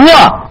انعام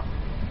ہوا،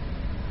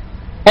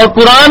 اور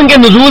قرآن کے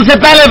نزول سے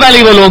پہلے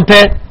پہلے وہ لوگ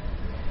تھے،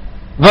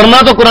 ورنہ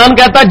تو قرآن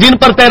کہتا ہے جن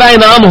پر تیرا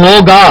انعام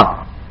ہوگا،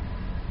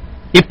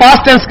 یہ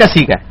پاسٹ ٹینس کا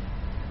سیکھ ہے،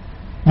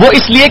 وہ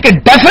اس لیے کہ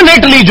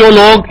ڈیفینیٹلی جو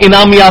لوگ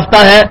انعام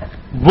یافتہ ہیں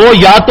وہ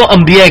یا تو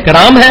انبیاء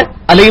کرام ہیں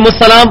علیہم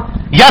السلام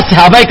یا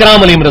صحابہ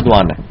کرام علیہم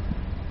رضوان ہیں۔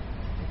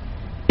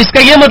 اس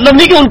کا یہ مطلب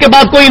نہیں کہ ان کے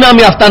بعد کوئی انعام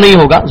یافتہ نہیں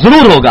ہوگا،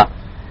 ضرور ہوگا،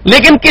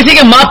 لیکن کسی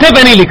کے ماتھے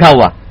پہ نہیں لکھا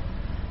ہوا۔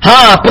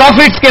 ہاں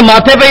پروفٹس کے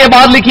ماتھے پہ یہ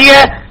بات لکھی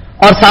ہے،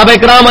 اور صحابہ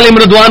کرام علیہم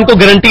رضوان کو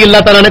گارنٹی اللہ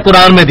تعالیٰ نے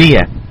قرآن میں دی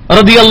ہے،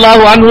 رضی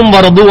اللہ عنہم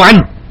ورضوا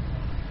عنہ،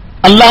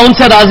 اللہ ان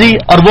سے راضی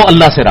اور وہ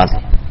اللہ سے راضی۔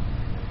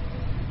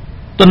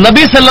 تو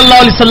نبی صلی اللہ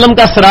علیہ وسلم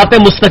کا صراط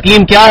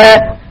مستقیم کیا ہے؟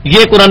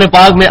 یہ قرآن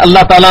پاک میں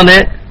اللہ تعالیٰ نے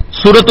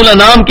سورۃ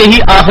الانعام کے ہی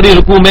آخری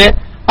رکوع میں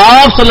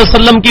آپ صلی اللہ علیہ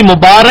وسلم کی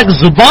مبارک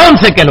زبان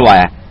سے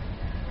کہلوایا ہے،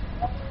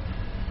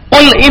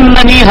 قل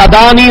اننی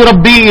ہدانی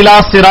ربی الی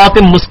صراط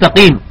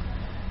مستقیم۔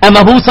 اے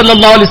محبوب صلی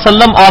اللہ علیہ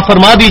وسلم آپ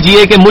فرما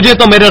دیجئے کہ مجھے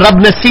تو میرے رب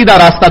نے سیدھا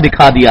راستہ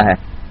دکھا دیا ہے۔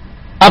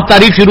 اب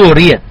تعریف شروع ہو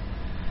رہی ہے،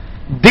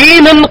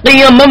 دینن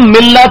قیما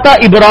ملت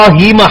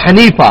ابراہیم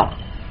حنیفہ،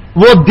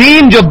 وہ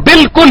دین جو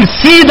بالکل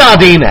سیدھا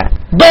دین ہے،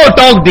 دو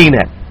ٹوک دین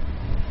ہے،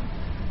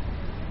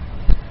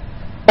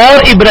 اور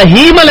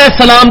ابراہیم علیہ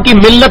السلام کی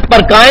ملت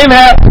پر قائم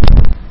ہے۔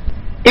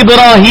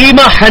 ابراہیم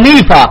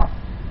حنیفہ،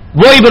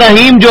 وہ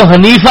ابراہیم جو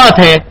حنیفہ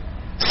تھے،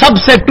 سب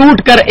سے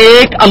ٹوٹ کر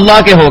ایک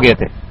اللہ کے ہو گئے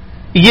تھے۔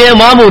 یہ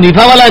امام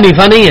حنیفہ والا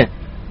حنیفہ نہیں ہے،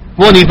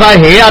 وہ حنیفہ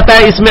ہے آتا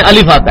ہے، اس میں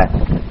الف آتا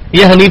ہے،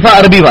 یہ حنیفہ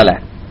عربی والا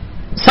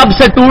ہے، سب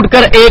سے ٹوٹ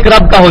کر ایک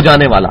رب کا ہو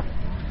جانے والا۔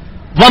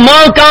 وما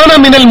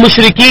کان من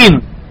المشرکین،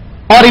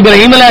 اور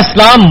ابراہیم علیہ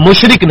السلام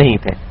مشرک نہیں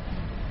تھے۔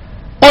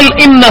 قل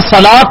ان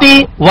صلاتی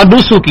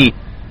ونسکی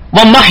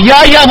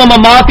ومحیای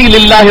ومماتی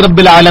للہ رب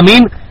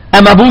العالمین، اے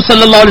محبوب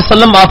صلی اللہ علیہ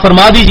وسلم آپ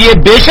فرما دیجئے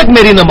بے شک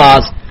میری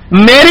نماز،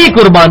 میری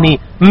قربانی،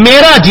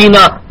 میرا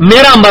جینا،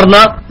 میرا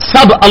مرنا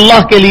سب اللہ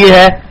کے لیے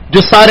ہے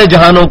جو سارے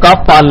جہانوں کا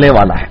پالنے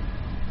والا ہے۔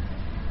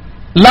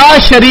 لا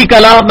شریک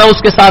لا، میں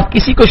اس کے ساتھ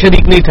کسی کو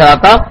شریک نہیں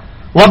ٹھہراتا۔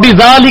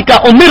 وبذالک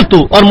امرت،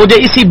 اور مجھے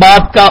اسی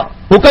بات کا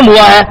حکم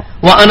ہوا ہے،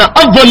 وانا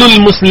اول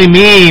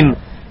المسلمین،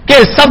 کہ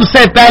سب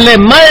سے پہلے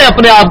میں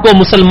اپنے آپ کو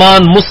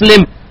مسلمان،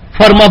 مسلم،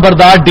 فرما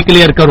بردار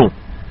ڈکلیئر کروں۔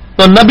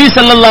 تو نبی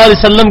صلی اللہ علیہ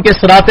وسلم کے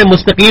صراط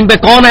مستقیم پہ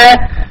کون ہے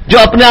جو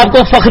اپنے آپ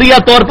کو فخریہ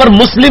طور پر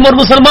مسلم اور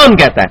مسلمان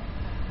کہتا ہے؟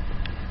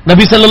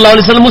 نبی صلی اللہ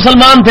علیہ وسلم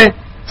مسلمان تھے،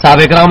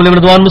 صحابہ کرام علیہ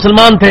رضوان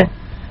مسلمان تھے۔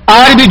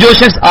 آج بھی جو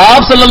شخص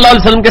آپ صلی اللہ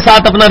علیہ وسلم کے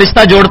ساتھ اپنا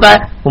رشتہ جوڑتا ہے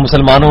وہ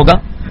مسلمان ہوگا۔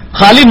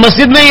 خالی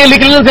مسجد میں یہ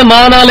لکھ لینے سے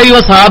مان علیہ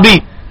وصحابی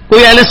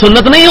کوئی اہل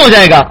سنت نہیں ہو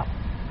جائے گا،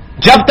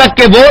 جب تک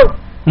کہ وہ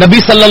نبی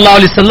صلی اللہ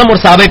علیہ وسلم اور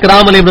صحابہ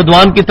کرام علیہ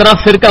رضوان کی طرح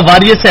فرقہ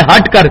واریت سے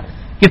ہٹ کر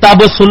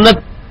کتاب و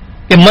سنت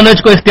کے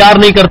منہج کو اختیار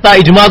نہیں کرتا،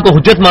 اجماع کو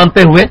حجت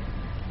مانتے ہوئے،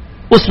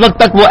 اس وقت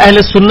تک وہ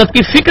اہل سنت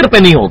کی فکر پہ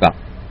نہیں ہوگا۔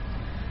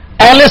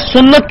 اہل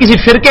سنت کسی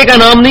فرقے کا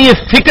نام نہیں،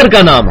 یہ فکر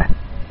کا نام ہے.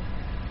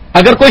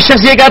 اگر کوئی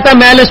شخص یہ کہتا ہے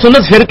میں اہل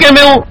سنت فرقے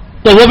میں ہوں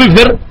تو وہ بھی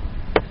پھر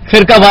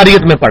فرقہ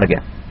واریت میں پڑ گیا.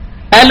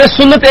 اہل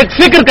سنت ایک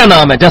فکر کا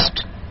نام ہے جسٹ.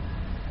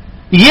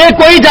 یہ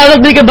کوئی اجازت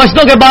نہیں کہ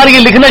بچتوں کے باہر یہ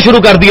لکھنا شروع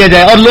کر دیا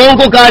جائے اور لوگوں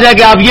کو کہا جائے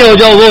کہ آپ یہ ہو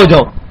جاؤ وہ ہو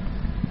جاؤ.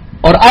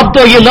 اور اب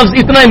تو یہ لفظ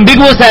اتنا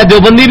ایمبیگوس ہے،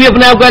 دیوبندی بھی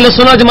اپنے آپ کو اہل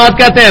سنت جماعت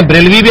کہتے ہیں،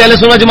 بریلوی بھی اہل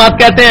سنت جماعت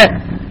کہتے ہیں،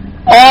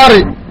 اور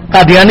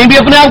قادیانی بھی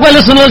اپنے آپ کو اہل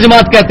سنت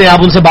جماعت کہتے ہیں.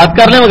 آپ ان سے بات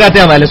کر لیں وہ کہتے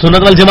ہیں ہم اہل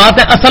سنت والجماعت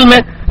ہیں. اصل میں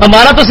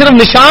ہمارا تو صرف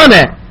نشان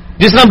ہے.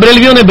 جس طرح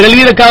بریلویوں نے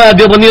بریلوی رکھا ہوا ہے،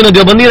 دیوبندیوں نے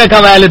دیوبندی رکھا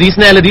ہوا ہے، اہل حدیث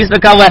نے اہل حدیث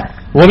رکھا ہوا ہے،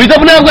 وہ بھی تو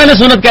اپنے آپ کو اہل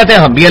سنت کہتے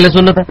ہیں، ہم بھی اہل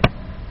سنت ہیں.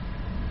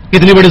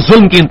 کتنی بڑی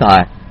ظلم کی انتہا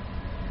ہے.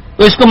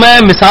 تو اس کو میں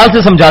مثال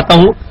سے سمجھاتا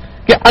ہوں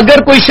کہ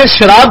اگر کوئی شخص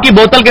شراب کی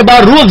بوتل کے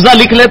بعد روح افزا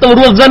لکھ لے تو وہ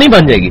روح افزا نہیں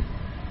بن جائے گی.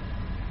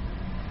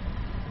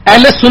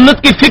 اہل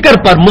سنت کی فکر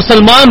پر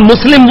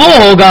مسلم وہ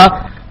ہوگا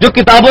جو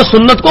کتاب و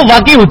سنت کو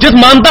واقعی حجت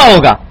مانتا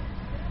ہوگا،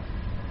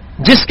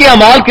 جس کے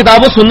اعمال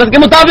کتاب و سنت کے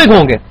مطابق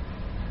ہوں گے.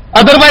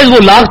 ادروائز وہ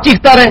لاکھ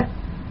چیختا رہے.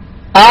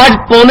 آج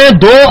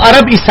 2.25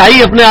 ارب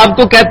عیسائی اپنے آپ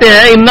کو کہتے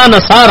ہیں انا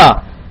نصارا،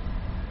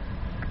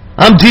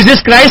 ہم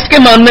جیزس کرائسٹ کے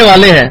ماننے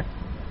والے ہیں.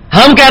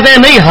 ہم کہتے ہیں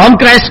نہیں ہم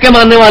کرائسٹ کے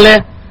ماننے والے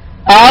ہیں.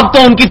 آپ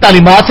تو ان کی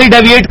تعلیمات سے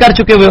ڈیویٹ کر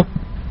چکے ہوئے ہو.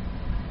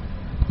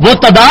 وہ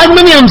تعداد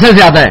میں بھی ہم سے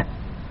زیادہ ہیں،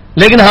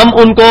 لیکن ہم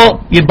ان کو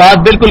یہ بات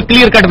بالکل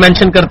کلیئر کٹ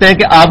مینشن کرتے ہیں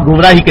کہ آپ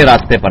گمراہی کے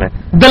راستے پر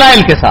ہیں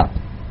دلائل کے ساتھ.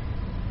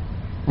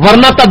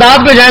 ورنہ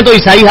تعداد پہ جائیں تو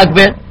عیسائی حق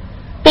پہ ہیں،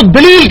 تو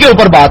دلیل کے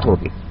اوپر بات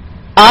ہوگی.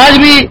 آج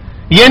بھی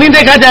یہ نہیں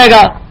دیکھا جائے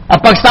گا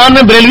اب پاکستان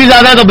میں بریلوی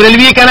زیادہ ہے تو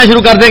بریلوی یہ کہنا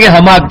شروع کر دیں کہ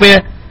ہم حق پہ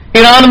ہیں.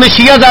 ایران میں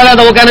شیعہ زیادہ ہے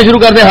تو وہ کہنا شروع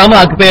کر دیں ہم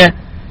حق پہ ہیں.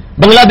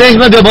 بنگلہ دیش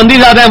میں دیوبندی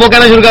زیادہ ہے وہ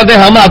کہنا شروع کر دیں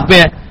ہم حق پہ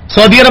ہیں.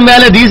 سعودی عرب میں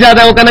اہل حدیث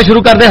زیادہ ہے وہ کہنا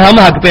شروع کر دیں ہم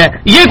حق پہ ہیں.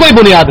 یہ کوئی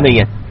بنیاد نہیں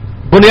ہے.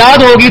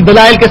 بنیاد ہوگی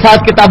دلائل کے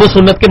ساتھ کتاب و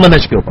سنت کے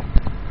منہج کے اوپر.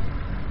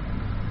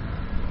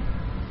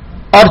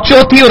 اور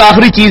چوتھی اور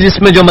آخری چیز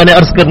اس میں جو میں نے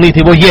عرض کرنی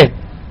تھی وہ یہ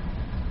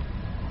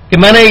کہ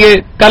میں نے یہ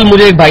کل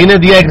مجھے ایک بھائی نے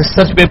دیا ایک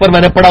ریسرچ پیپر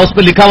میں نے پڑھا، اس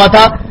پہ لکھا ہوا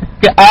تھا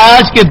کہ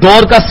آج کے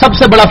دور کا سب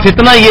سے بڑا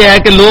فتنہ یہ ہے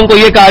کہ لوگوں کو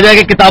یہ کہا جائے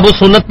کہ کتاب و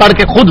سنت پڑھ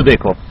کے خود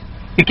دیکھو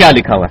کہ کیا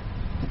لکھا ہوا ہے.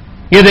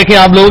 یہ دیکھیں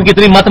آپ لوگوں کی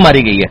اتنی مت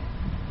ماری گئی ہے.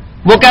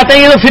 وہ کہتے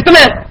ہیں یہ تو فتنہ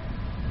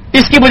ہے،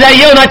 اس کی بجائے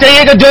یہ ہونا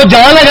چاہیے کہ جو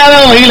جہاں لگا رہا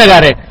ہے وہیں لگا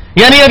رہے.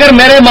 یعنی اگر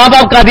میرے ماں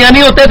باپ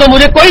قادیانی ہوتے تو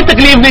مجھے کوئی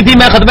تکلیف نہیں تھی،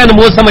 میں ختم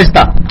نبوت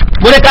سمجھتا،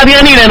 مجھے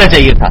قادیانی رہنا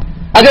چاہیے تھا.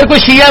 اگر کوئی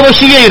شیعہ ہے وہ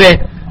شیعہ ہی رہے،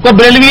 کوئی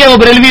بریلوی ہے وہ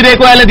بریلوی رہے،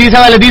 کوئی اہل حدیث ہے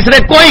وہ اہل حدیث رہے.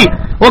 کوئی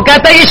وہ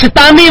کہتا ہے یہ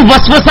شیطانی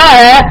وسوسہ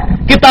ہے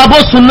کتاب و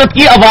سنت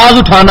کی آواز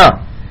اٹھانا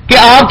کہ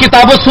آپ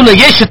کتاب و سنت،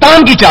 یہ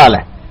شیطان کی چال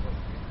ہے.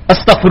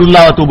 استغفر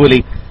اللہ واتوب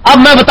الیہ. اب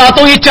میں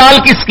بتاتا ہوں یہ چال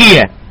کس کی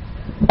ہے،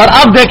 اور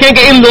اب دیکھیں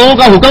کہ ان لوگوں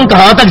کا حکم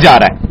کہاں تک جا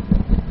رہا ہے.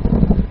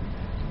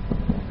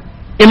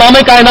 امام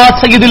کائنات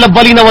سید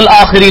الاولین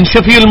والآخرین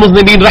شفیع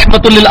المذنبین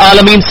رحمت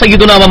للعالمین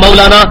سیدنا و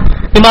مولانا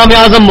امام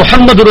اعظم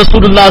محمد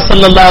رسول اللہ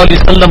صلی اللہ علیہ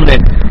وسلم نے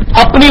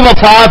اپنی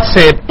وفات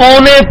سے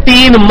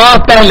 3.25 ماہ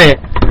پہلے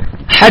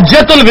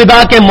حجۃ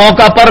الوداع کے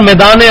موقع پر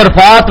میدان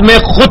عرفات میں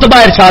خطبہ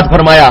ارشاد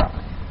فرمایا،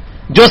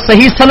 جو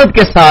صحیح سند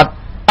کے ساتھ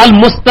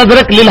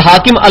المستدرک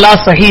للحاکم علی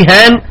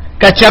صحیحین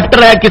کا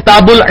چیپٹر ہے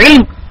کتاب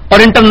العلم، اور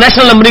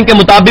انٹرنیشنل نمبرنگ کے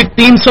مطابق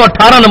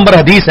 318 نمبر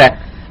حدیث ہے.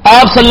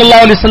 آپ صلی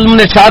اللہ علیہ وسلم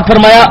نے ارشاد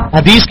فرمایا،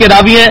 حدیث کے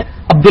راوی ہیں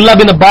عبداللہ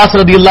بن عباس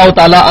رضی اللہ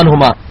تعالی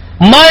عنہما،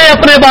 میں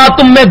اپنے بعد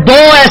تم میں 2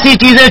 ایسی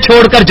چیزیں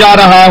چھوڑ کر جا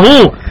رہا ہوں،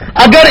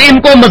 اگر ان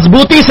کو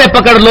مضبوطی سے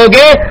پکڑ لو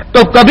گے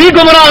تو کبھی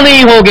گمراہ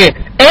نہیں ہوگے.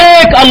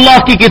 ایک اللہ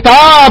کی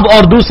کتاب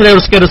اور دوسرے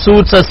اس کے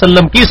رسول صلی اللہ علیہ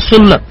وسلم کی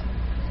سنت.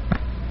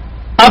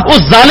 اب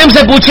اس ظالم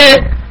سے پوچھے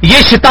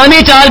یہ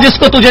شیطانی چال جس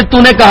کو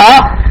تو نے کہا،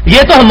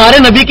 یہ تو ہمارے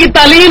نبی کی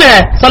تعلیم ہے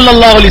صلی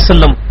اللہ علیہ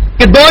وسلم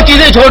کہ 2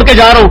 چیزیں چھوڑ کے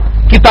جا رہا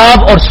ہوں،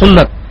 کتاب اور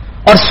سنت.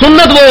 اور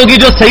سنت وہ ہوگی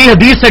جو صحیح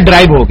حدیث سے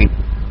ڈرائیو ہوگی،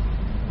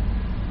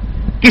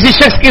 کسی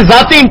شخص کی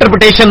ذاتی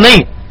انٹرپریٹیشن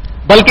نہیں،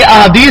 بلکہ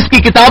احادیث کی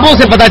کتابوں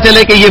سے پتا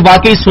چلے کہ یہ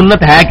واقعی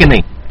سنت ہے کہ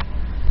نہیں.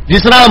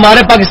 جس طرح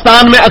ہمارے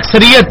پاکستان میں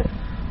اکثریت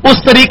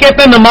اس طریقے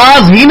پہ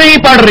نماز ہی نہیں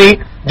پڑھ رہی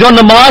جو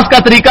نماز کا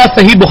طریقہ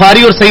صحیح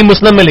بخاری اور صحیح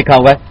مسلم میں لکھا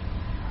ہوا ہے،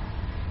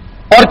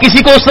 اور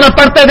کسی کو اس طرح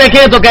پڑھتے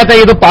دیکھیں تو کہتے ہیں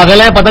یہ تو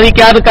پاگل ہیں، پتہ نہیں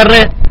کیا کر رہے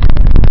ہیں،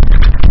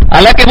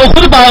 حالانکہ وہ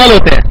خود پاگل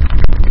ہوتے ہیں.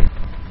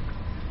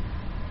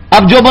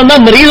 اب جو بندہ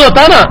مریض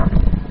ہوتا ہے نا،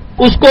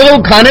 اس کو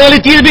جو کھانے والی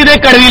چیز بھی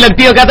دیکھ کڑوی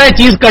لگتی ہے، وہ کہتا ہے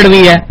چیز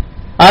کڑوی ہے،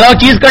 حالانکہ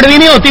چیز کڑوی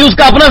نہیں ہوتی، اس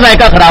کا اپنا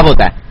ذائقہ خراب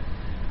ہوتا ہے.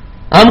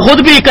 ہم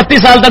خود بھی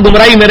 31 سال تک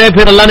گمراہی میں رہے،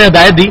 پھر اللہ نے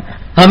ہدایت دی،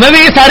 ہمیں بھی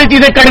یہ ساری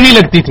چیزیں کڑوی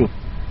لگتی تھیں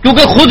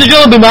کیونکہ خود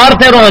جو بیمار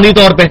تھے روحانی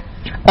طور پہ.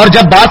 اور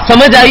جب بات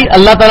سمجھ آئی،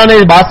 اللہ تعالیٰ نے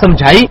یہ بات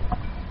سمجھائی،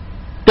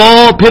 تو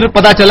پھر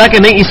پتا چلا کہ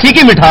نہیں، اسی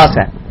کی مٹھاس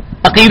ہے،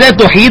 عقیدہ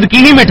توحید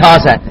کی ہی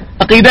مٹھاس ہے،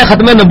 عقیدہ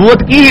ختم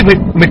نبوت کی ہی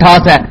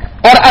مٹھاس ہے،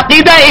 اور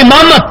عقیدہ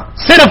امامت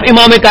صرف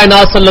امام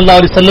کائنات صلی اللہ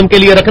علیہ وسلم کے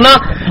لیے رکھنا،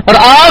 اور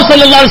آپ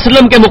صلی اللہ علیہ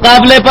وسلم کے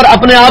مقابلے پر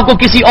اپنے آپ کو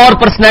کسی اور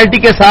پرسنالٹی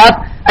کے ساتھ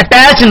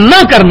اٹیچ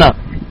نہ کرنا،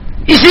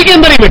 اسی کے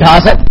اندر ہی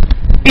مٹھاس ہے،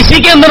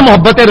 اسی کے اندر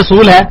محبت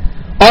رسول ہے،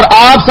 اور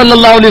آپ صلی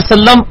اللہ علیہ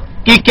وسلم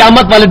کی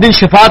قیامت والے دن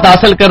شفاعت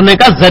حاصل کرنے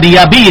کا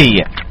ذریعہ بھی یہی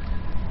ہے.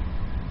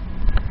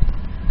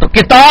 تو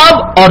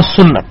کتاب اور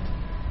سنت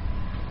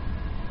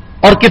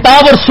اور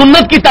کتاب اور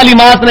سنت کی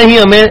تعلیمات نے ہی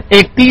ہمیں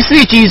ایک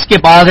تیسری چیز کے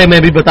بعد ہے میں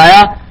بھی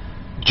بتایا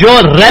جو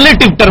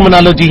ریلیٹو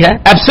ٹرمینالوجی ہے،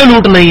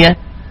 ایبسولوٹ نہیں ہے،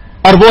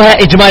 اور وہ ہے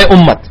اجماع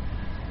امت.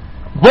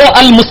 وہ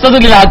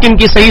المستدرک الحاکم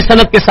کی صحیح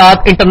سند کے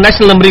ساتھ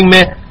انٹرنیشنل نمبرنگ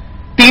میں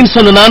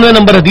 399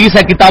 نمبر حدیث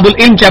ہے کتاب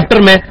العلم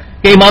چیپٹر میں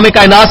کہ امام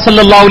کائنات صلی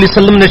اللہ علیہ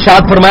وسلم نے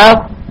ارشاد فرمایا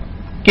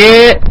کہ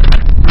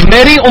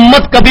میری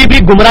امت کبھی بھی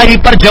گمراہی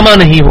پر جمع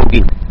نہیں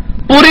ہوگی.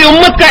 پوری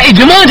امت کا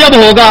اجماع جب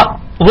ہوگا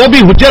وہ بھی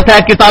حجت ہے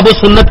کتاب و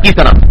سنت کی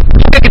طرح،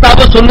 کیونکہ کتاب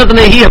و سنت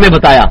نے ہی ہمیں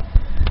بتایا.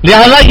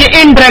 لہذا یہ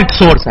انڈائریکٹ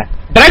سورس ہے،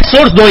 ڈائریکٹ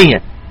سورس دو ہی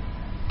ہیں.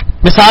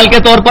 مثال کے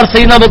طور پر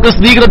سیدنا ابوبکر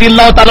صدیق رضی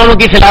اللہ تعالیٰ عنہ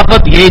کی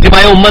خلافت یہ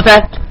اجماع امت ہے.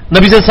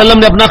 نبی صلی اللہ علیہ وسلم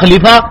نے اپنا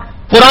خلیفہ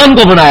قرآن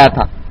کو بنایا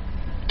تھا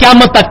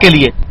قیامت تک کے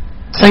لیے.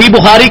 صحیح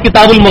بخاری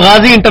کتاب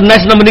المغازی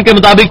انٹرنیشنل نمبرنگ کے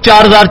مطابق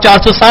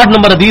 4460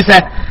 نمبر حدیث ہے.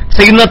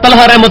 سیدنا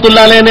طلحہ رحمۃ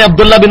اللہ علیہ نے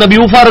عبداللہ بن ابی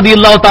اوفا رضی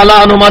اللہ تعالیٰ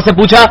عنہما سے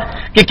پوچھا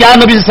کہ کیا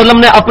نبی صلی اللہ علیہ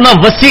وسلم نے اپنا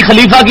وصی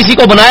خلیفہ کسی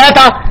کو بنایا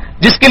تھا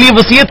جس کے لیے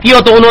وصیت کی ہو؟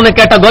 تو انہوں نے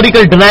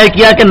کیٹاگوریکل ڈینائی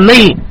کیا کہ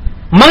نہیں،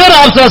 مگر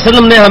آپ صلی اللہ علیہ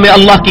وسلم نے ہمیں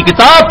اللہ کی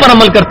کتاب پر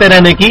عمل کرتے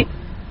رہنے کی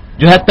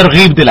جو ہے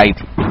ترغیب دلائی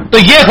تھی. تو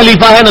یہ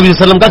خلیفہ ہے نبی صلی اللہ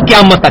علیہ وسلم کا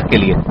قیامت تک کے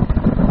لیے.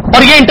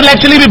 اور یہ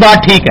انٹلیکچولی بھی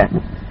بات ٹھیک ہے،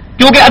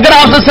 کیونکہ اگر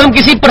آپ صلی اللہ علیہ وسلم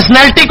کسی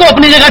پرسنالٹی کو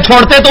اپنی جگہ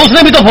چھوڑتے تو اس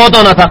نے بھی تو فوت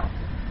ہونا تھا.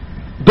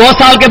 2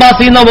 سال کے بعد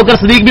سیدنا ابوبکر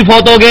صدیق بھی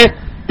فوت ہو گئے،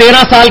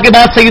 13 سال کے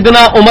بعد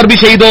سیدنا عمر بھی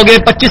شہید ہو گئے،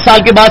 25 سال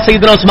کے بعد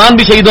سیدنا عثمان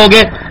بھی شہید ہو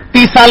گئے،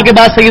 30 سال کے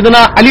بعد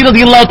سیدنا علی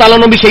رضی اللہ تعالیٰ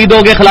عنہ بھی شہید ہو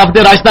گئے، خلافت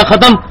راشدہ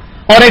ختم.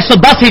 اور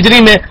 110 ہجری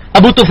میں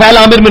ابو طفیل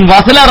عامر بن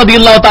واصلہ رضی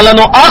اللہ تعالیٰ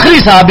عنہ آخری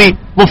صحابی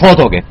وہ فوت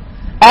ہو گئے.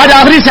 آج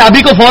آخری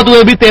صحابی کو فوت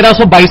ہوئے بھی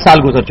 1322 سال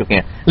گزر چکے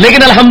ہیں،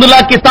 لیکن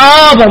الحمدللہ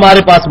کتاب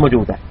ہمارے پاس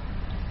موجود ہے.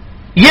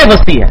 یہ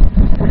وصی ہے.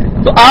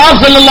 تو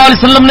آپ صلی اللہ علیہ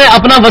وسلم نے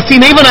اپنا وصی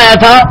نہیں بنایا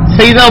تھا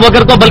سیدنا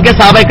ابوبکر کو، بلکہ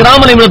صحابہ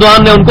کرام علیہم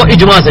رضوان نے ان کو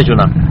اجماع سے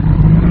چنا.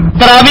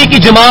 تراویح کی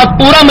جماعت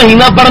پورا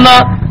مہینہ پڑھنا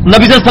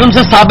نبی صلی اللہ علیہ وسلم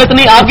سے ثابت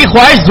نہیں، آپ کی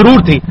خواہش ضرور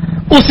تھی.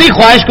 اسی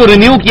خواہش کو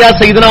رینیو کیا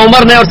سیدنا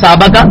عمر نے اور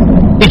صحابہ کا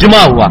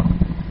اجماع ہوا.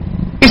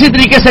 اسی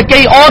طریقے سے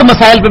کئی اور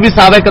مسائل پہ بھی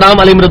صحابہ کرام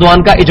علیہم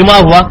رضوان کا اجماع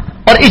ہوا،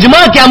 اور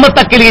اجماع قیامت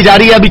تک کے لیے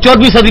جاری ہے. ابھی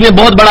 14ویں صدی میں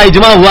بہت بڑا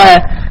اجماع ہوا ہے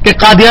کہ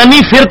قادیانی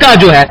فرقہ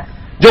جو ہے،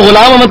 جو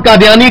غلام احمد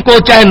قادیانی کو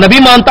چاہے نبی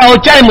مانتا ہو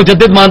چاہے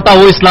مجدد مانتا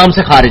ہو، اسلام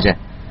سے خارج ہے.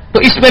 تو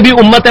اس میں بھی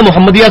امت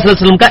محمدیہ صلی اللہ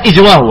علیہ وسلم کا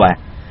اجماع ہوا ہے.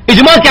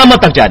 اجماع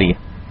قیامت تک جاری ہے.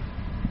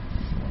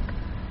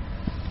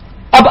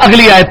 اب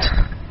اگلی آیت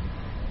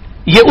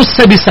یہ اس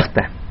سے بھی سخت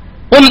ہے.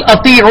 قل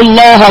اطیعوا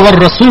اللہ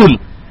والرسول،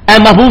 اے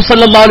محبوب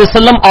صلی اللہ علیہ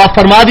وسلم آپ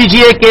فرما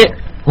دیجئے کہ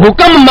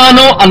حکم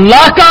مانو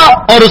اللہ کا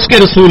اور اس کے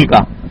رسول کا.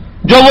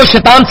 جو وہ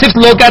شیطان صرف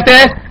لوگ کہتے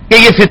ہیں کہ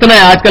یہ فتنہ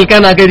ہے آج کل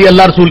کہنا کہ جی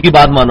اللہ رسول کی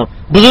بات مانو،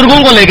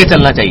 بزرگوں کو لے کے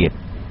چلنا چاہیے.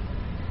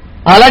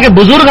 حالانکہ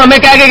بزرگ ہمیں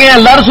کہہ کے گئے ہیں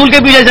اللہ رسول کے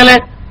پیچھے چلیں،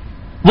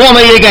 وہ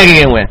ہمیں یہ کہہ کے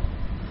گئے ہوئے ہیں.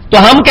 تو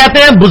ہم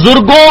کہتے ہیں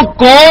بزرگوں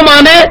کو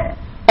مانے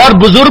اور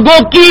بزرگوں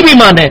کی بھی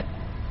مانے.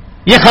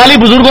 یہ خالی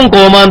بزرگوں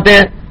کو مانتے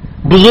ہیں.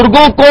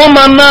 بزرگوں کو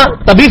ماننا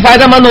تبھی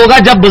فائدہ مند ہوگا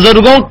جب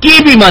بزرگوں کی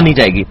بھی مانی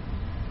جائے گی.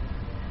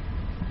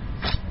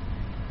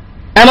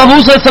 اے نبی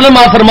صلی اللہ علیہ وسلم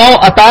آپ فرماؤ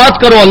اطاعت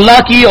کرو اللہ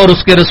کی اور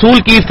اس کے رسول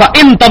کی.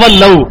 فَإِن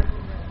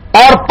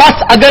تَوَلَّوْا، اور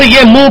پس اگر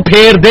یہ منہ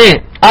پھیر دے.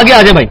 آگے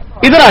آ جائے بھائی،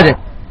 ادھر آ جائے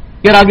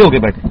یار، آگے ہو کے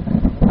بیٹھے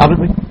آگے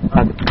بھائی،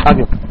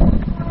 آگے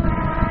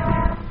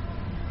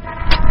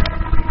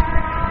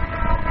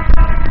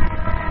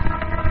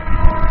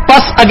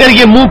پس اگر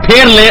یہ منہ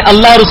پھیر لیں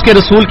اللہ اور اس کے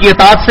رسول کی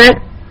اطاعت سے.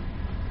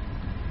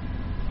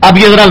 اب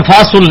یہ ذرا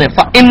الفاظ سن لیں.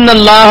 فَإِنَّ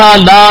اللَّهَ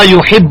لَا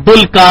يُحِبُّ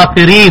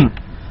الْكَافِرِينَ،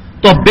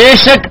 تو بے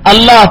شک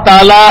اللہ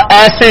تعالی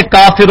ایسے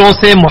کافروں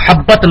سے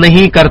محبت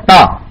نہیں کرتا.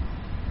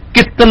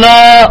 کتنا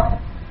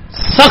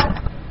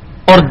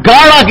سخت اور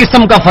گاڑا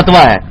قسم کا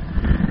فتویٰ ہے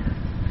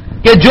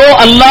کہ جو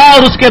اللہ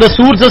اور اس کے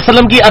رسول صلی اللہ علیہ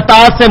وسلم کی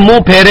اطاعت سے منہ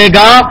پھیرے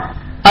گا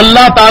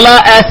اللہ تعالیٰ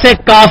ایسے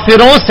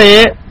کافروں سے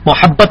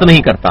محبت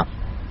نہیں کرتا.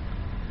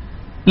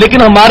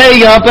 لیکن ہمارے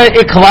یہاں پہ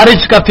ایک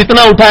خوارج کا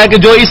فتنہ اٹھا ہے کہ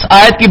جو اس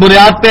آیت کی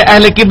بنیاد پہ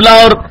اہل قبلہ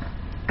اور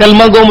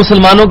کلمہ گو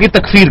مسلمانوں کی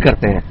تکفیر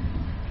کرتے ہیں.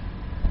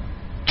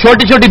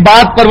 چھوٹی چھوٹی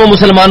بات پر وہ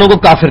مسلمانوں کو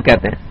کافر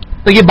کہتے ہیں.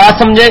 تو یہ بات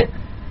سمجھے،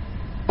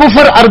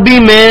 کفر عربی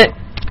میں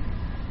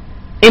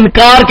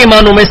انکار کے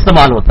معنوں میں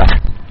استعمال ہوتا ہے.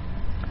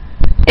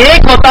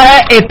 ایک ہوتا ہے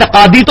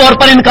اعتقادی طور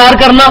پر انکار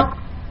کرنا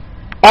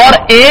اور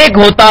ایک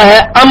ہوتا ہے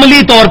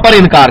عملی طور پر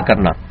انکار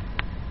کرنا.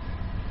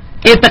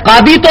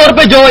 اعتقادی طور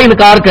پہ جو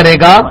انکار کرے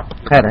گا،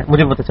 خیر ہے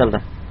مجھے پتہ چل رہا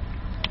ہے،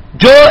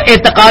 جو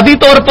اعتقادی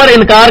طور پر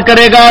انکار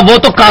کرے گا وہ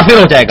تو کافر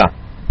ہو جائے گا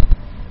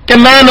کہ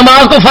میں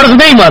نماز کو فرض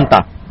نہیں مانتا،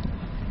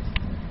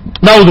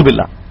 نعوذ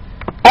باللہ.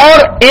 اور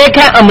ایک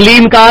ہے عملی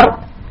انکار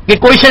کہ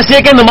کوئی شخص یہ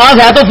کہ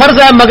نماز ہے تو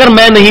فرض ہے مگر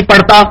میں نہیں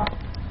پڑھتا،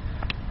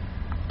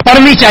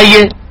 پڑھنی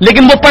چاہیے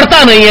لیکن وہ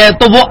پڑھتا نہیں ہے،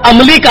 تو وہ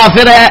عملی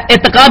کافر ہے،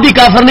 اعتقادی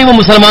کافر نہیں، وہ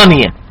مسلمان ہی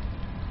ہے.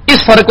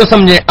 اس فرق کو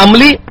سمجھیں،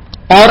 عملی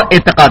اور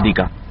اعتقادی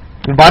کا.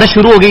 بارش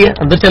شروع ہو گئی ہے،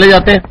 اندر چلے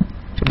جاتے ہیں،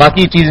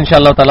 باقی چیز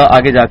انشاءاللہ تعالی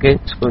آگے جا کے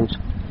اس کو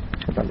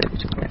انشاءاللہ لے کے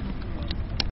چلتے ہیں.